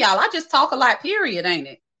tell y'all I just talk a lot, period, ain't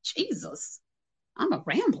it? Jesus. I'm a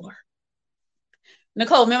rambler.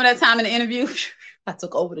 Nicole, remember that time in the interview? I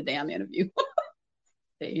took over the damn interview.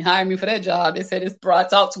 They hired me for that job. They said I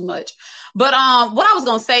talk too much. But what I was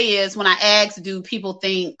going to say is, when I asked, do people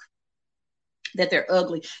think that they're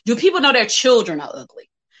ugly? Do people know their children are ugly?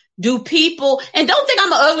 Do people, and don't think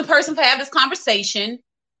I'm an ugly person for having this conversation.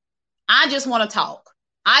 I just want to talk.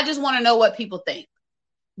 I just want to know what people think.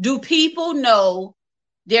 Do people know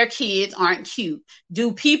their kids aren't cute?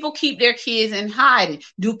 Do people keep their kids in hiding?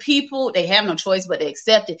 Do people, they have no choice but they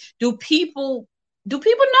accept it. Do people know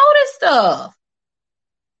this stuff?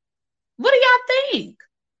 What do y'all think?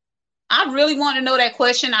 I really want to know that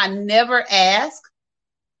question. I never ask,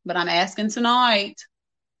 but I'm asking tonight.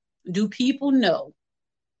 Do people know?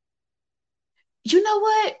 You know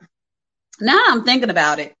what? Now I'm thinking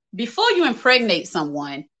about it. Before you impregnate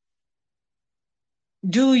someone,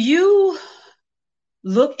 do you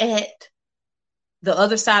look at the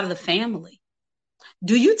other side of the family?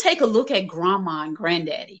 Do you take a look at grandma and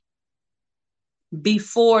granddaddy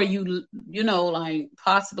before you like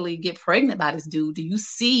possibly get pregnant by this dude? Do you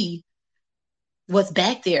see what's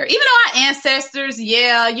back there? Even though our ancestors,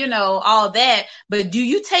 all that, but do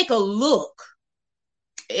you take a look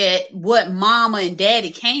at what mama and daddy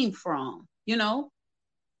came from,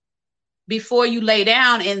 before you lay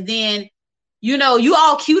down? And then, you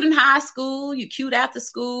all cute in high school, you cute after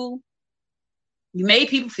school. You made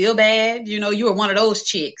people feel bad. You were one of those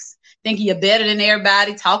chicks thinking you're better than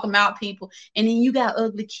everybody, talking about people. And then you got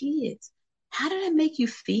ugly kids. How did that make you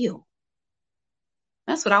feel?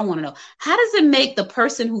 That's what I want to know. How does it make the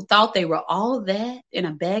person who thought they were all that in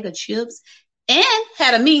a bag of chips and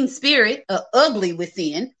had a mean spirit, ugly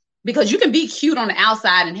within, because you can be cute on the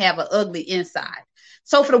outside and have an ugly inside.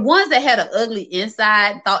 So for the ones that had an ugly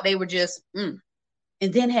inside, thought they were just, and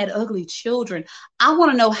then had ugly children, I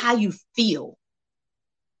want to know how you feel.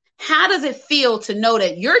 How does it feel to know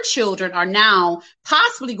that your children are now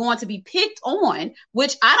possibly going to be picked on,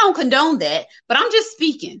 which I don't condone that, but I'm just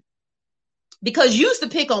speaking. Because you used to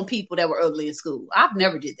pick on people that were ugly in school. I've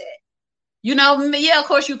never did that. Yeah, of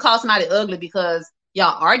course you call somebody ugly because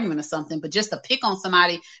y'all arguing or something, but just to pick on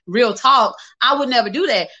somebody, real talk, I would never do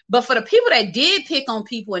that. But for the people that did pick on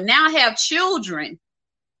people and now have children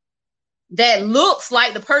that looks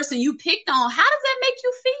like the person you picked on, how does that make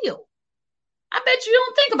you feel? I bet you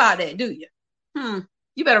don't think about that, do you?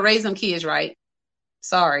 You better raise them kids right.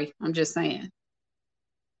 Sorry, I'm just saying.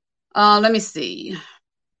 Let me see.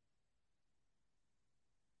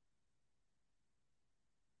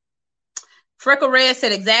 Freckle Red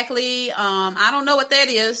said exactly. I don't know what that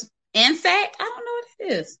is. NSAC? I don't know what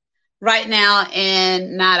it is right now,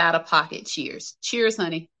 and not out of pocket. Cheers. Cheers,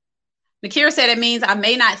 honey. Nakira said it means I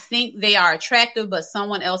may not think they are attractive, but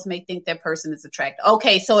someone else may think that person is attractive.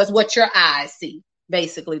 Okay, so it's what your eyes see,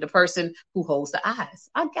 basically, the person who holds the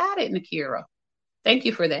eyes. I got it, Nakira. Thank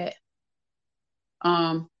you for that.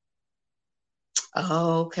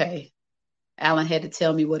 Okay. Alan had to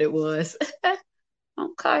tell me what it was.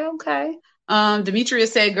 Okay. Demetria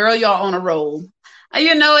said, girl, y'all on a roll.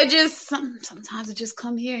 It just, sometimes it just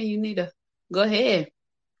come here and you need to go ahead.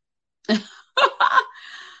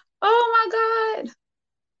 Oh my God.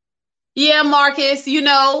 Yeah, Marcus,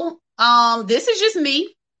 this is just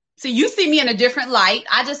me. So you see me in a different light.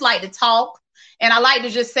 I just like to talk and I like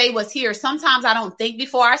to just say what's here. Sometimes I don't think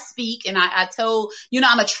before I speak. And I told, I'm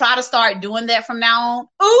going to try to start doing that from now on.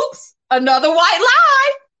 Oops, another white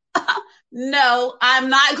lie. No, I'm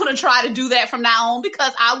not going to try to do that from now on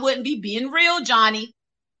because I wouldn't be being real, Johnny.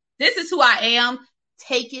 This is who I am.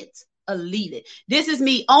 Take it or leave it. This is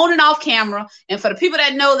me on and off camera. And for the people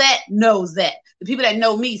that know that, knows that. The people that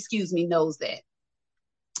know me, knows that.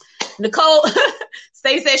 Nicole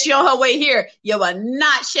Stacey says she on her way here. You will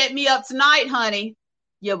not shut me up tonight, honey.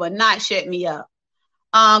 You will not shut me up.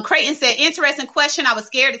 Creighton said, interesting question. I was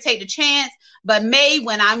scared to take the chance, but may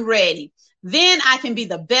when I'm ready. Then I can be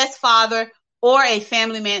the best father or a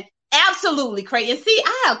family man. Absolutely, Creighton. See,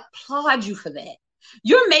 I applaud you for that.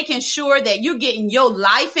 You're making sure that you're getting your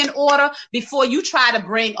life in order before you try to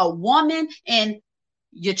bring a woman and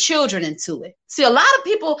your children into it. See, a lot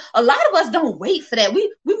of us don't wait for that.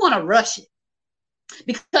 We want to rush it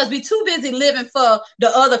because we're too busy living for the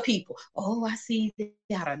other people. Oh, I see they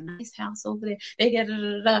got a nice house over there. They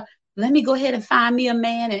got let me go ahead and find me a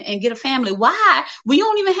man and get a family. Why? We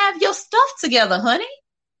don't even have your stuff together, honey.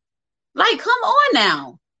 Like, come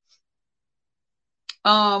on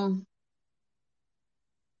now.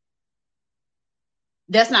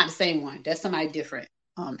 That's not the same one. That's somebody different,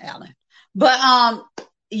 Alan. But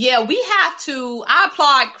yeah, we have to. I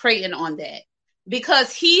applaud Creighton on that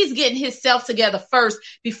because he's getting himself together first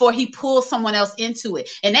before he pulls someone else into it,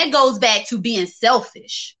 and that goes back to being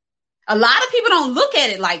selfish. A lot of people don't look at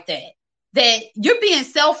it like that. That you're being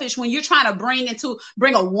selfish when you're trying to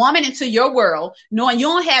bring a woman into your world, knowing you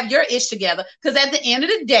don't have your ish together. Because at the end of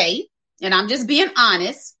the day, and I'm just being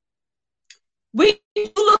honest, we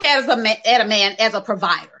look at a man as a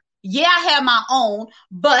provider. Yeah, I have my own,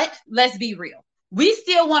 but let's be real. We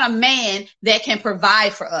still want a man that can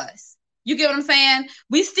provide for us. You get what I'm saying?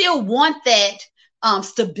 We still want that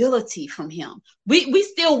stability from him. We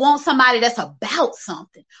still want somebody that's about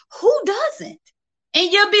something. Who doesn't?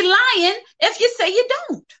 And you'll be lying if you say you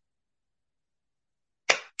don't.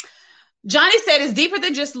 Johnny said it's deeper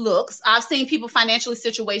than just looks. I've seen people financial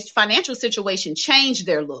situation change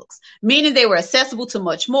their looks, meaning they were accessible to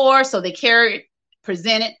much more, so they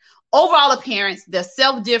presented overall appearance, they're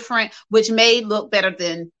self-different, which made look better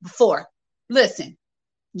than before. Listen,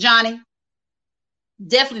 Johnny,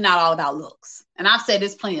 definitely not all about looks. And I've said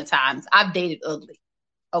this plenty of times. I've dated ugly,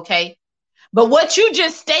 okay? But what you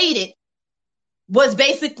just stated was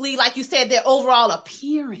basically, like you said, their overall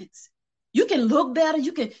appearance. You can look better,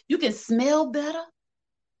 you can smell better,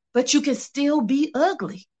 but you can still be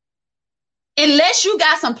ugly. Unless you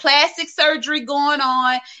got some plastic surgery going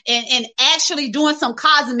on and actually doing some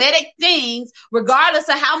cosmetic things, regardless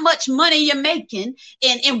of how much money you're making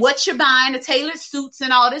and what you're buying, the tailored suits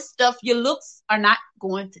and all this stuff, your looks are not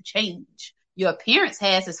going to change. Your appearance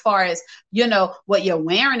has, as far as, you know, what you're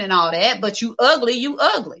wearing and all that, but you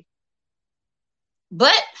ugly.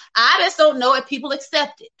 But I just don't know if people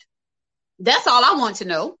accept it. That's all I want to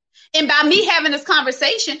know. And by me having this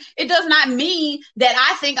conversation, it does not mean that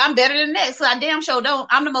I think I'm better than that. So I damn sure don't.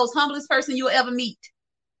 I'm the most humblest person you'll ever meet.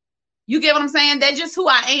 You get what I'm saying? That's just who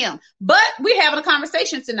I am. But we're having a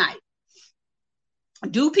conversation tonight.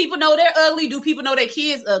 Do people know they're ugly? Do people know their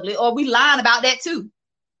kids ugly? Or are we lying about that too?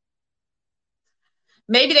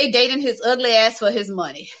 Maybe they dating his ugly ass for his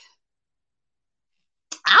money.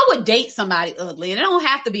 I would date somebody ugly, and it don't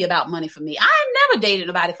have to be about money for me. I never dated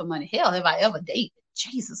nobody for money. Hell, have I ever dated?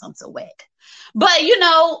 Jesus, I'm so whack. But, you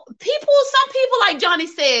know, some people, like Johnny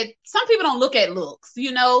said, some people don't look at looks.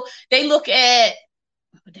 You know, they look at,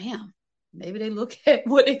 maybe they look at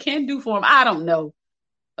what it can do for them. I don't know.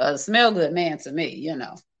 Smell good man to me, you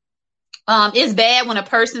know. It's bad when a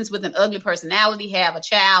person's with an ugly personality have a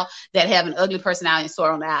child that have an ugly personality and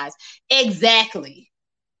sore on the eyes. Exactly.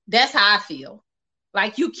 That's how I feel.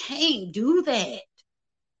 Like, you can't do that.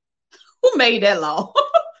 Who made that law?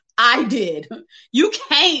 I did. You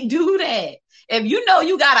can't do that. If you know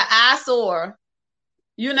you got an eyesore,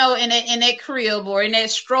 you know, in that crib or in that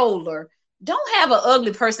stroller, don't have an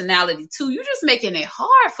ugly personality too. You're just making it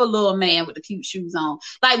hard for little man with the cute shoes on.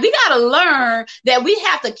 Like, we got to learn that we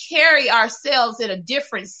have to carry ourselves in a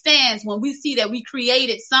different stance when we see that we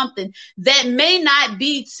created something that may not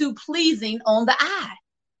be too pleasing on the eye.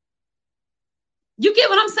 You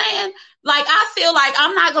get what I'm saying? Like, I feel like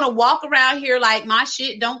I'm not going to walk around here like my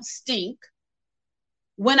shit don't stink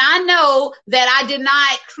when I know that I did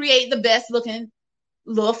not create the best looking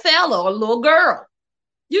little fella or little girl.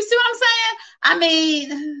 You see what I'm saying? I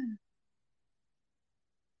mean,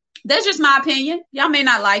 that's just my opinion. Y'all may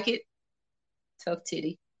not like it. Tough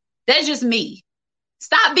titty. That's just me.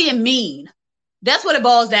 Stop being mean. That's what it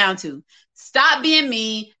boils down to. Stop being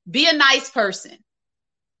mean. Be a nice person.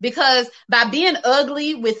 Because by being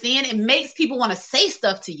ugly within, it makes people want to say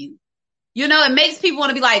stuff to you. You know, it makes people want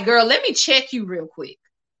to be like, girl, let me check you real quick.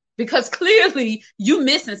 Because clearly you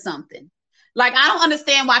missing something. Like, I don't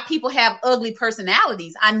understand why people have ugly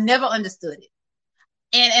personalities. I never understood it.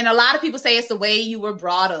 And a lot of people say it's the way you were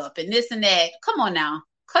brought up and this and that. Come on now,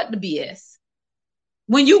 cut the BS.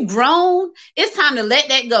 When you grown, it's time to let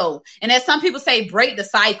that go. And as some people say, break the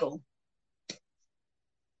cycle.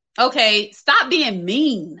 Okay, stop being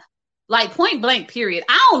mean. Like, point blank, period.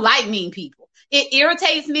 I don't like mean people. It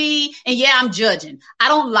irritates me. And yeah, I'm judging. I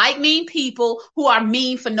don't like mean people who are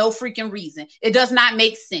mean for no freaking reason. It does not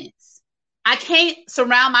make sense. I can't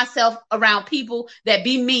surround myself around people that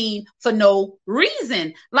be mean for no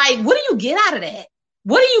reason. Like, what do you get out of that?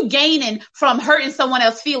 What are you gaining from hurting someone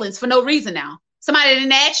else's feelings for no reason now? Somebody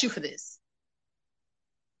didn't ask you for this.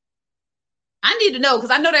 I need to know, because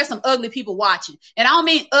I know there's some ugly people watching. And I don't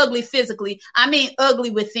mean ugly physically. I mean ugly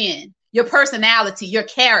within. Your personality, your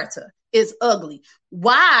character is ugly.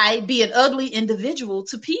 Why be an ugly individual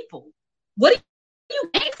to people? What do you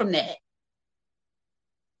gain from that?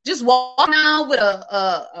 Just walk around with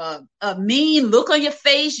a mean look on your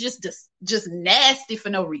face, just nasty for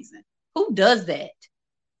no reason. Who does that?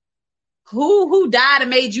 Who died and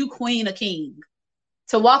made you queen or king?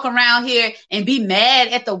 To walk around here and be mad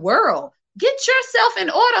at the world. Get yourself in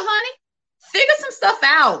order, honey. Figure some stuff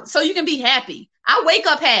out so you can be happy. I wake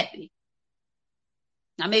up happy.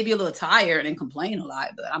 I may be a little tired and complain a lot,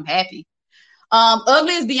 but I'm happy.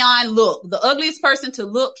 Ugly is beyond look. The ugliest person to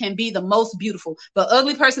look can be the most beautiful, but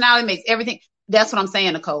ugly personality makes everything. That's what I'm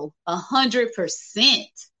saying, Nicole. 100%.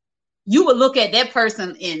 You would look at that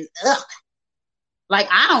person and like,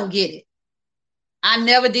 I don't get it. I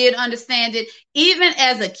never did understand it. Even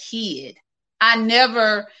as a kid,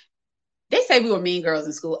 they say we were mean girls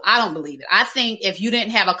in school. I don't believe it. I think if you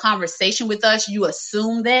didn't have a conversation with us, you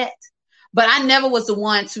assume that. But I never was the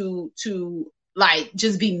one to like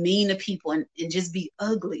just be mean to people and just be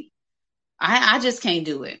ugly. I just can't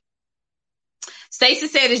do it. Stacey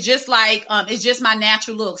said it's just like, it's just my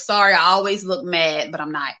natural look. Sorry, I always look mad, but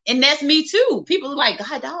I'm not. And that's me too. People are like,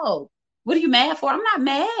 God, dog, what are you mad for? I'm not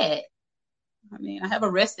mad. I mean, I have a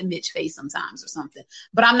resting bitch face sometimes or something,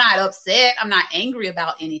 but I'm not upset. I'm not angry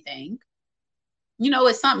about anything. You know,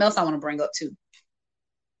 it's something else I want to bring up too.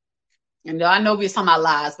 And I know we're talking about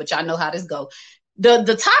lies, but y'all know how this goes. The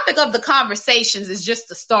topic of the conversations is just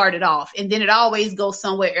to start it off, and then it always goes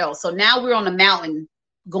somewhere else. So now we're on the mountain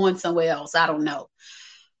going somewhere else. I don't know.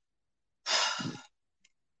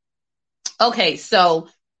 Okay, so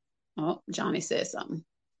Johnny said something.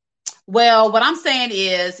 Well, what I'm saying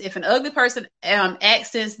is, if an ugly person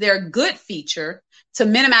accents their good feature to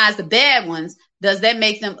minimize the bad ones, does that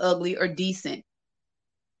make them ugly or decent?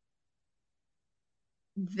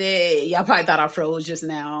 Y'all probably thought I froze just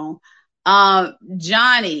now.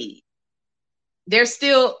 Johnny, they're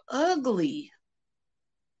still ugly.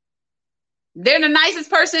 They're the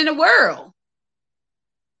nicest person in the world.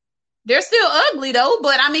 They're still ugly though,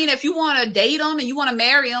 but I mean, if you want to date them and you want to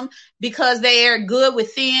marry them because they're good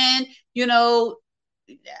within, you know,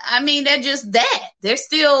 I mean, they're just that. They're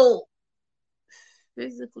still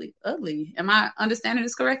physically ugly. Am I understanding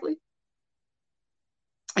this correctly?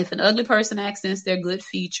 If an ugly person accents their good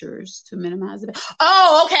features to minimize it.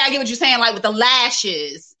 Oh, okay. I get what you're saying. Like with the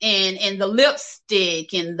lashes and the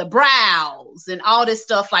lipstick and the brows and all this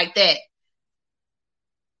stuff like that.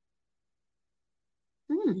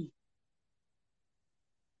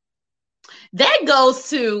 That goes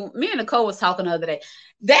to, me and Nicole was talking the other day.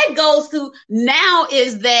 That goes to now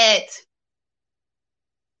is that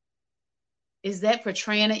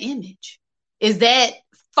portraying an image? Is that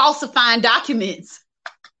falsifying documents?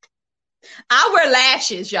 I wear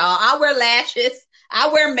lashes, y'all. I wear lashes. I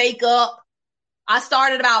wear makeup. I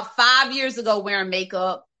started about 5 years ago wearing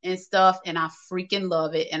makeup and stuff, and I freaking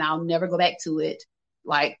love it, and I'll never go back to it.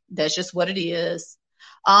 Like, that's just what it is.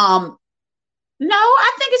 No,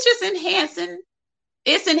 I think it's just enhancing.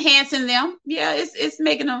 It's enhancing them. Yeah, it's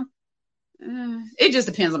making them. It just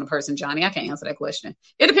depends on the person, Johnny. I can't answer that question.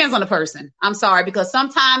 It depends on the person. I'm sorry, because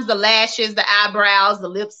sometimes the lashes, the eyebrows, the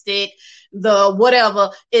lipstick, the whatever,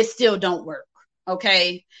 it still don't work.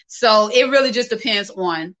 Okay, so it really just depends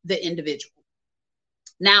on the individual.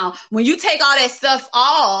 Now, when you take all that stuff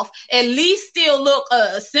off, at least still look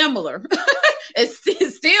similar. It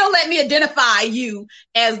still let me identify you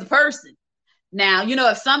as the person. Now, you know,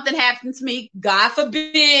 if something happens to me, God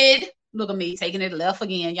forbid, look at me taking it left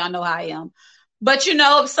again. Y'all know how I am. But, you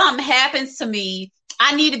know, if something happens to me,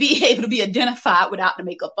 I need to be able to be identified without the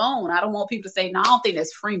makeup on. I don't want people to say, no, I don't think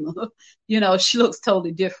that's Freema. You know, she looks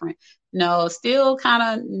totally different. No, still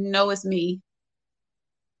kind of know it's me.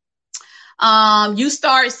 You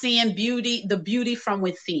start seeing the beauty from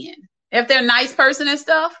within. If they're a nice person and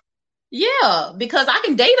stuff, yeah, because I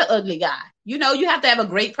can date an ugly guy. You know, you have to have a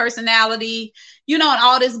great personality, you know, and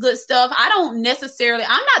all this good stuff. I'm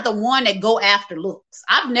not the one that go after looks.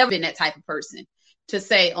 I've never been that type of person to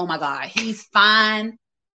say, oh my God, he's fine,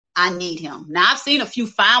 I need him. Now, I've seen a few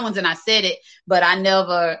fine ones and I said it, but I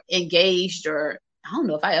never engaged, or I don't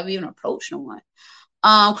know if I ever even approached no one.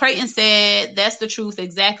 Creighton said, that's the truth,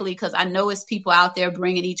 exactly, because I know it's people out there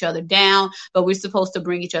bringing each other down, but we're supposed to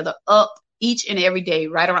bring each other up each and every day,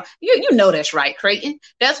 right around. You know that's right, Creighton.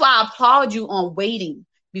 That's why I applaud you on waiting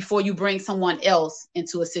before you bring someone else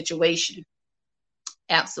into a situation.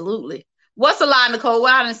 Absolutely. What's a lie, Nicole?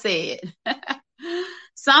 What I done said.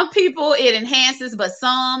 Some people it enhances, but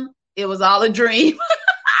some it was all a dream.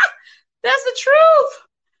 That's the truth.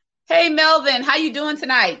 Hey, Melvin, how you doing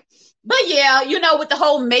tonight? But yeah, you know, with the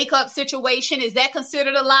whole makeup situation, is that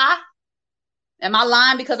considered a lie? Am I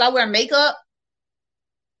lying because I wear makeup?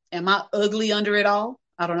 Am I ugly under it all?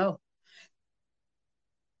 I don't know.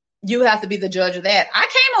 You have to be the judge of that. I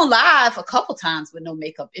came on live a couple times with no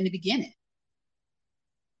makeup in the beginning.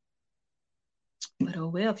 But oh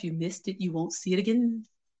well, if you missed it, you won't see it again.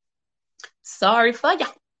 Sorry for ya.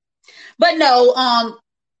 But no,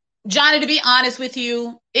 Johnny, to be honest with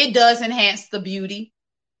you, it does enhance the beauty.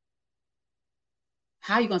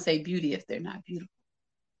 How are you going to say beauty if they're not beautiful?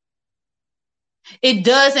 It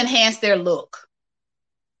does enhance their look.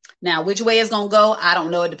 Now, which way it's going to go, I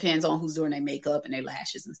don't know. It depends on who's doing their makeup and their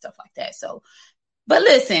lashes and stuff like that. So, but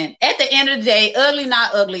listen, at the end of the day, ugly,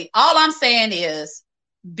 not ugly. All I'm saying is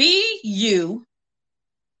be you.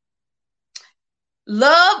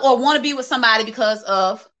 Love or want to be with somebody because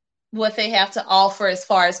of what they have to offer as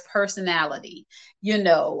far as personality. You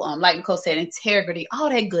know, like Nicole said, integrity, all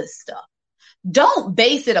that good stuff. Don't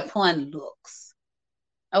base it upon looks.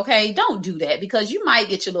 Okay, don't do that because you might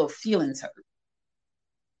get your little feelings hurt.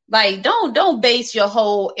 Like, don't base your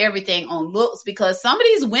whole everything on looks, because some of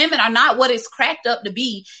these women are not what it's cracked up to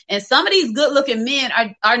be, and some of these good-looking men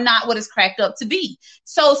are not what it's cracked up to be.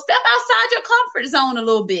 So step outside your comfort zone a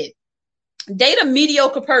little bit. Date a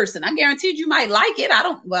mediocre person. I guarantee you might like it.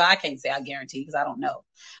 I can't say I guarantee because I don't know,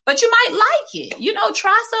 but you might like it. You know,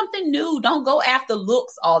 try something new. Don't go after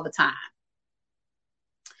looks all the time.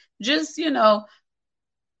 Just, you know,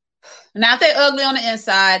 now if they're ugly on the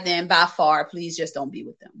inside, then by far, please just don't be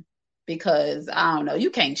with them, because I don't know,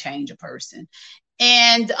 you can't change a person.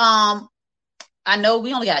 And I know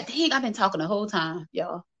we only got, dang, I've been talking the whole time,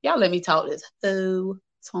 y'all. Y'all let me talk this whole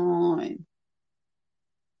time.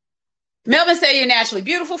 Melvin said you're naturally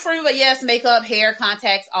beautiful, free, but yes, makeup, hair,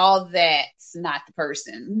 contacts, all that's not the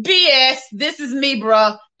person. BS. This is me,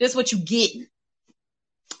 bruh. This is what you getting.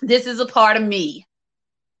 This is a part of me.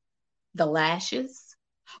 The lashes,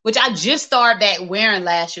 which I just started back wearing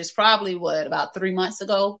lashes probably about 3 months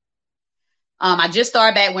ago. I just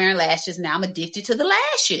started back wearing lashes. Now I'm addicted to the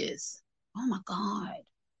lashes. Oh my God.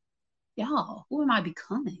 Y'all, who am I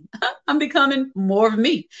becoming? I'm becoming more of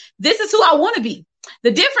me. This is who I want to be.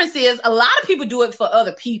 The difference is a lot of people do it for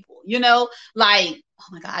other people, you know, like, oh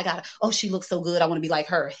my God, she looks so good, I want to be like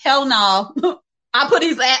her. Hell no. I put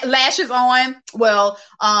these lashes on. Well,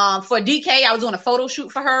 for DK, I was doing a photo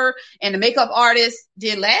shoot for her, and the makeup artist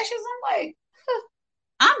did lashes. I'm like,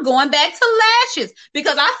 I'm going back to lashes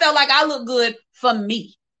because I felt like I look good for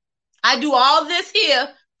me. I do all this here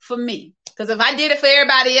for me. Because if I did it for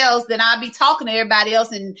everybody else, then I'd be talking to everybody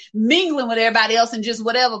else and mingling with everybody else and just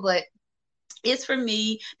whatever. But it's for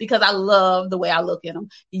me because I love the way I look in them.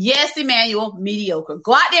 Yes, Emmanuel, mediocre.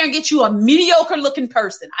 Go out there and get you a mediocre looking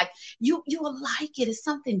person. You will like it. It's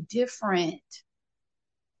something different.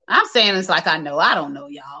 I'm saying it's like I know. I don't know,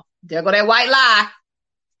 y'all. There go that white lie.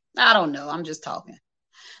 I don't know. I'm just talking.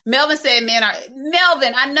 Melvin said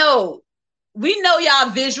Melvin, I know. We know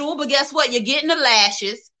y'all visual, but guess what? You're getting the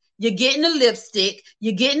lashes. You're getting the lipstick.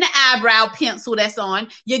 You're getting the eyebrow pencil that's on.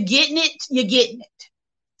 You're getting it. You're getting it.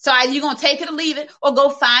 So either you're going to take it or leave it, or go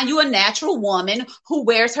find you a natural woman who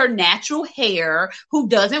wears her natural hair, who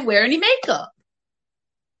doesn't wear any makeup.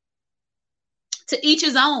 To each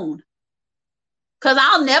his own. Because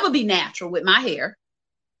I'll never be natural with my hair.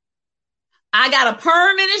 I got a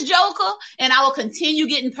perm in this joker, and I will continue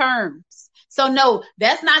getting perms. So no,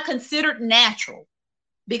 that's not considered natural,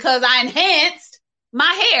 because I enhanced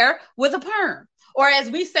my hair with a perm, or as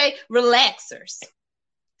we say, relaxers.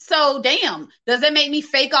 So damn, does that make me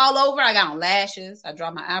fake all over? I got on lashes. I draw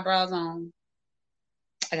my eyebrows on.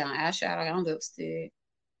 I got on eyeshadow. I got on lipstick.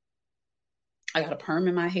 I got a perm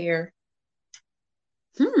in my hair.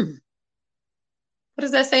 What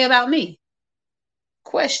does that say about me?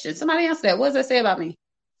 Question. Somebody answer that. What does that say about me?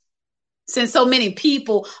 Since so many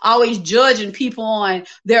people always judging people on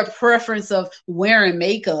their preference of wearing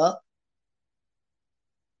makeup.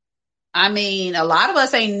 I mean, a lot of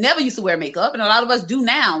us ain't never used to wear makeup, and a lot of us do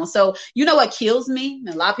now. So you know what kills me?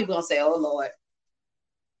 And a lot of people gonna say, "Oh Lord."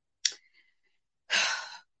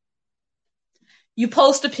 You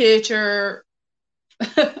post a picture,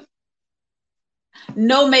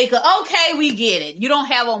 no makeup. Okay, we get it. You don't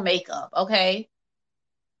have on makeup, okay?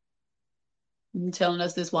 You're telling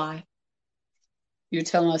us this why? You're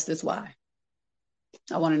telling us this why?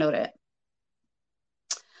 I want to know that.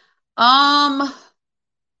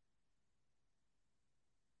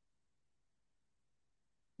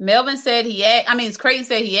 Melvin said Creighton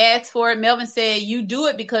said he asked for it. Melvin said you do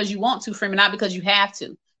it because you want to, Freeman, not because you have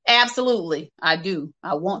to. Absolutely, I do.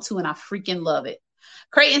 I want to, and I freaking love it.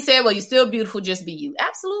 Creighton said, well, you're still beautiful, just be you.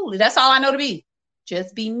 Absolutely. That's all I know to be.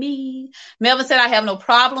 Just be me. Melvin said, I have no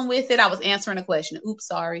problem with it. I was answering a question. Oops,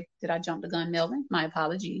 sorry. Did I jump the gun, Melvin? My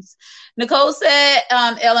apologies. Nicole said,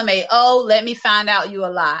 LMA, oh, let me find out you a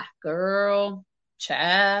lie. Girl,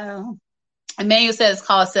 child. Emmanuel says it's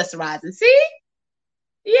called accessorizing. See?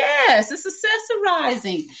 Yes, it's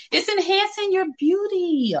accessorizing. It's enhancing your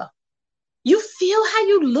beauty. You feel how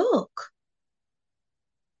you look.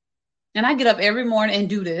 And I get up every morning and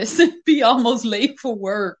do this. Be almost late for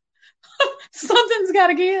work. Something's got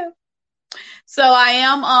to give. So I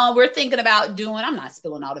am, we're thinking about doing, I'm not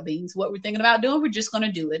spilling all the beans. What we're thinking about doing, we're just going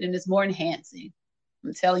to do it. And it's more enhancing.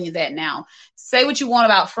 I'm telling you that now. Say what you want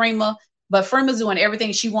about Freema, but Freema's doing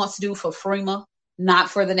everything she wants to do for Freema, not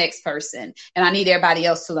for the next person. And I need everybody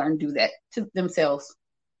else to learn to do that to themselves.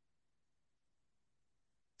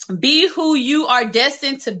 Be who you are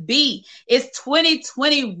destined to be. It's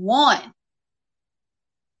 2021.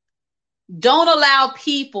 Don't allow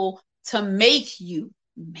people to make you.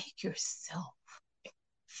 Make yourself.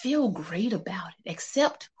 Feel great about it.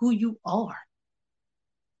 Accept who you are.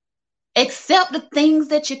 Accept the things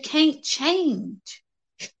that you can't change.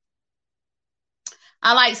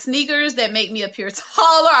 I like sneakers that make me appear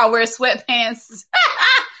taller. I wear sweatpants.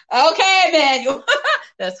 Okay, Emmanuel.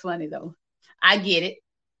 That's funny, though. I get it.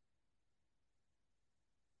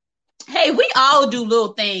 Hey, we all do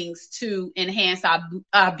little things to enhance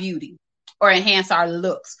our beauty or enhance our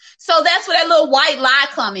looks. So that's where that little white lie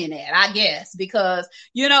come in at, I guess, because,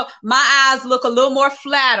 you know, my eyes look a little more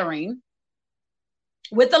flattering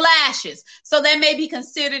with the lashes. So that may be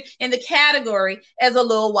considered in the category as a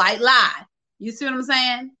little white lie. You see what I'm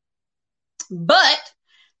saying? But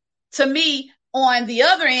to me, on the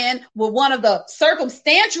other end, with one of the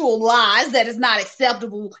circumstantial lies that is not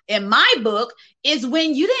acceptable in my book is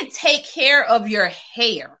when you didn't take care of your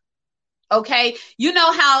hair. Okay. You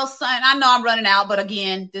know how, I know I'm running out, but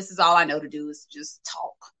again, this is all I know to do is just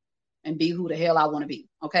talk and be who the hell I want to be.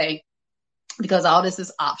 Okay. Because all this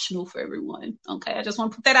is optional for everyone. Okay. I just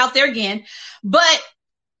want to put that out there again, but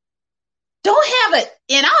don't have it.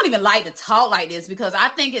 And I don't even like to talk like this because I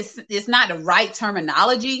think it's not the right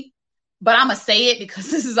terminology, but I'm going to say it because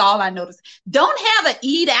this is all I notice. Don't have an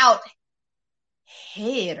eat out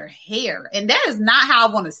head or hair. And that is not how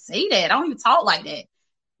I want to say that. I don't even talk like that.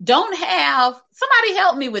 Don't have, somebody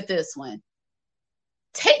help me with this one.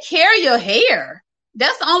 Take care of your hair.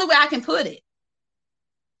 That's the only way I can put it.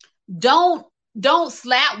 Don't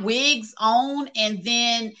slap wigs on and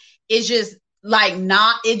then it's just like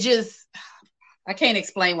not, it just, I can't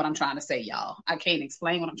explain what I'm trying to say, y'all. I can't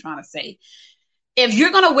explain what I'm trying to say. If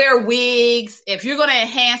you're going to wear wigs, if you're going to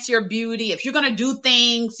enhance your beauty, if you're going to do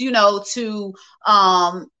things, you know, to,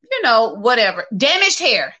 you know, whatever, damaged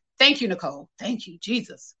hair. Thank you, Nicole. Thank you,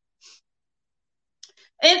 Jesus.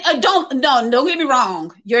 And don't get me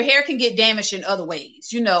wrong. Your hair can get damaged in other ways,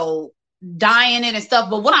 you know, dyeing it and stuff.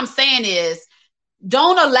 But what I'm saying is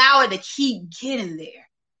don't allow it to keep getting there.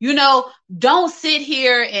 You know, don't sit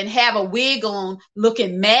here and have a wig on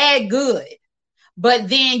looking mad good, but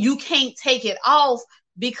then you can't take it off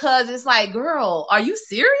because it's like, girl, are you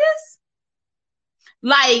serious?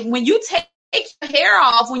 Like when you take your hair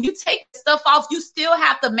off, when you take stuff off, you still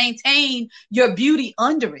have to maintain your beauty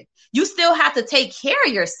under it. You still have to take care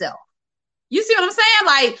of yourself. You see what I'm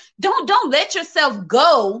saying? Like, don't let yourself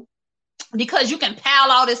go because you can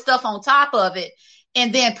pile all this stuff on top of it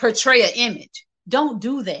and then portray an image. Don't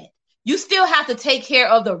do that. You still have to take care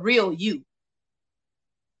of the real you.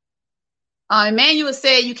 Emmanuel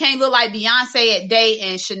said you can't look like Beyonce at day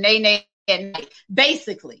and Shanae at night,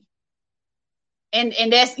 basically. And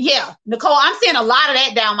that's, yeah, Nicole, I'm seeing a lot of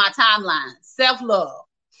that down my timeline. Self-love,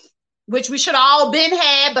 which we should have all been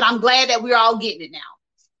had, but I'm glad that we're all getting it now.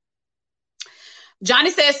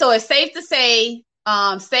 Johnny says, so it's safe to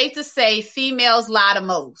say females lie the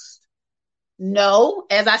most. No,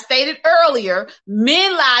 as I stated earlier,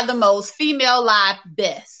 men lie the most, female lie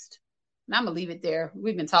best. And I'm going to leave it there.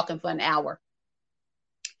 We've been talking for an hour.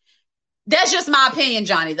 That's just my opinion,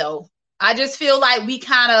 Johnny, though. I just feel like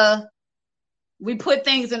we put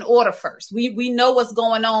things in order first. We know what's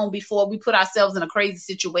going on before we put ourselves in a crazy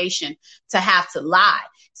situation to have to lie.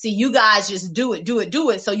 See, you guys just do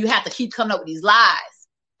it. So you have to keep coming up with these lies.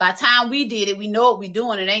 By the time we did it, we know what we're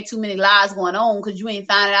doing. It ain't too many lies going on because you ain't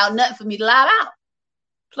finding out nothing for me to lie out.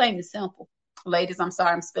 Plain and simple. Ladies, I'm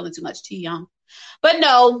sorry I'm spilling too much tea on. But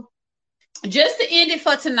no, just to end it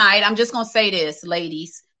for tonight, I'm just going to say this,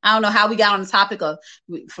 ladies. I don't know how we got on the topic of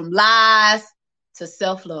from lies to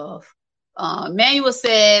self-love. Manuel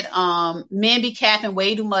said men be capping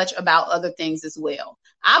way too much about other things as well.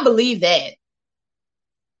 I believe that.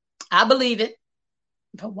 I believe it.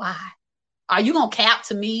 But why? Are you going to cap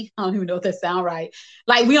to me? I don't even know if that sounds right.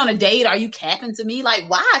 Like we on a date, are you capping to me? Like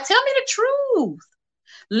why? Tell me the truth.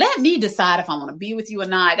 Let me decide if I want to be with you or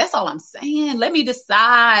not. That's all I'm saying. Let me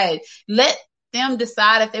decide. Let them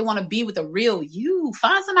decide if they want to be with the real you.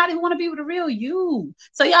 Find somebody who want to be with the real you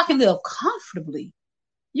so y'all can live comfortably.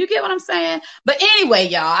 You get what I'm saying? But anyway,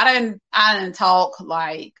 y'all, I didn't talk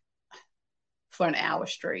like for an hour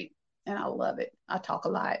straight, and I love it. I talk a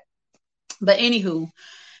lot. But anywho,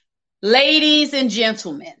 ladies and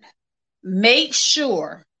gentlemen, make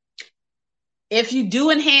sure if you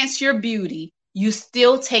do enhance your beauty, you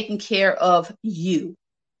still taking care of you.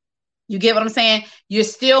 You get what I'm saying? You're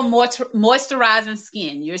still moisturizing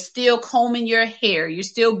skin. You're still combing your hair. You're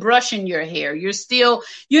still brushing your hair. You're still,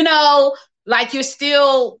 like you're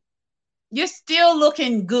still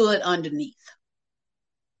looking good underneath.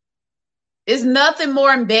 It's nothing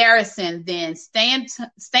more embarrassing than staying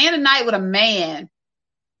a night with a man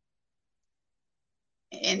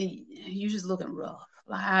and you just looking rough.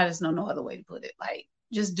 Like, I just know no other way to put it. Like,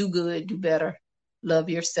 just do good, do better. Love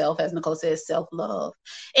yourself, as Nicole says, self-love.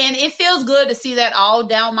 And it feels good to see that all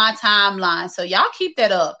down my timeline. So y'all keep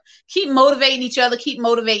that up. Keep motivating each other. Keep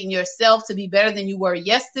motivating yourself to be better than you were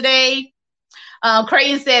yesterday.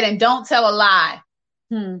 Creighton said, and don't tell a lie.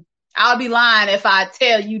 I'll be lying if I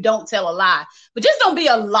tell you don't tell a lie. But just don't be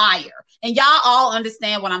a liar. And y'all all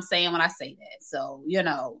understand what I'm saying when I say that. So,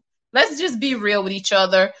 let's just be real with each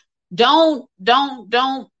other. Don't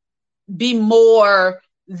be more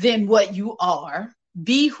than what you are.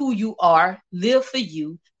 Be who you are. Live for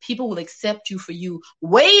you. People will accept you for you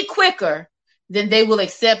way quicker than they will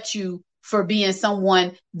accept you for being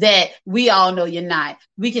someone that we all know you're not.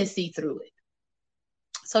 We can see through it.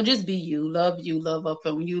 So just be you, love up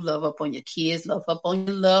on you, love up on your kids, love up on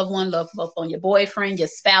your loved one, love up on your boyfriend, your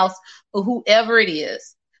spouse, or whoever it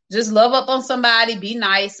is. Just love up on somebody, be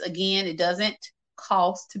nice. Again, it doesn't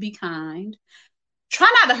cost to be kind. Try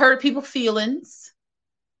not to hurt people's feelings.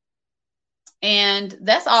 And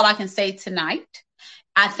that's all I can say tonight.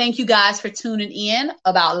 I thank you guys for tuning in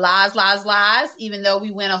about lies, even though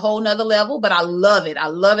we went a whole nother level, but I love it. I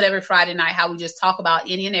love it every Friday night, how we just talk about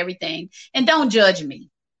any and everything. And don't judge me.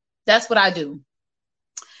 That's what I do.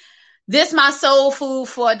 This my soul food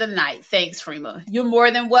for the night. Thanks, Freema. You're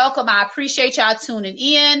more than welcome. I appreciate y'all tuning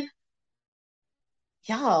in.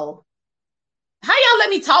 Y'all, how y'all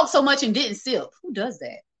let me talk so much and didn't sip? Who does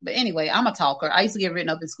that? But anyway, I'm a talker. I used to get written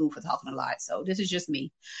up in school for talking a lot. So this is just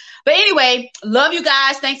me. But anyway, love you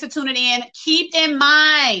guys. Thanks for tuning in. Keep in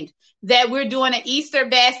mind that we're doing an Easter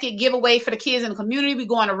basket giveaway for the kids in the community. We're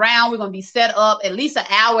going around. We're going to be set up at least an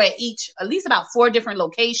hour at each, at least about 4 different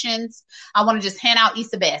locations. I want to just hand out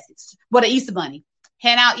Easter baskets. What an Easter bunny.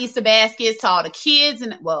 Hand out Easter baskets to all the kids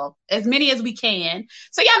and, well, as many as we can.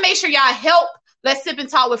 So y'all make sure y'all help. Let's sip and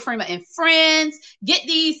talk with Freema and friends. Get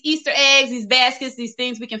these Easter eggs, these baskets, these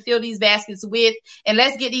things we can fill these baskets with. And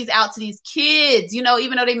let's get these out to these kids. Even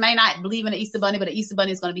though they may not believe in the Easter bunny, but the Easter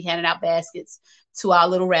bunny is going to be handing out baskets to our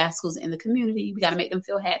little rascals in the community. We got to make them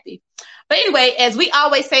feel happy. But anyway, as we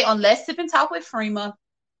always say on Let's Sip and Talk with Freema,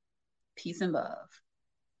 peace and love.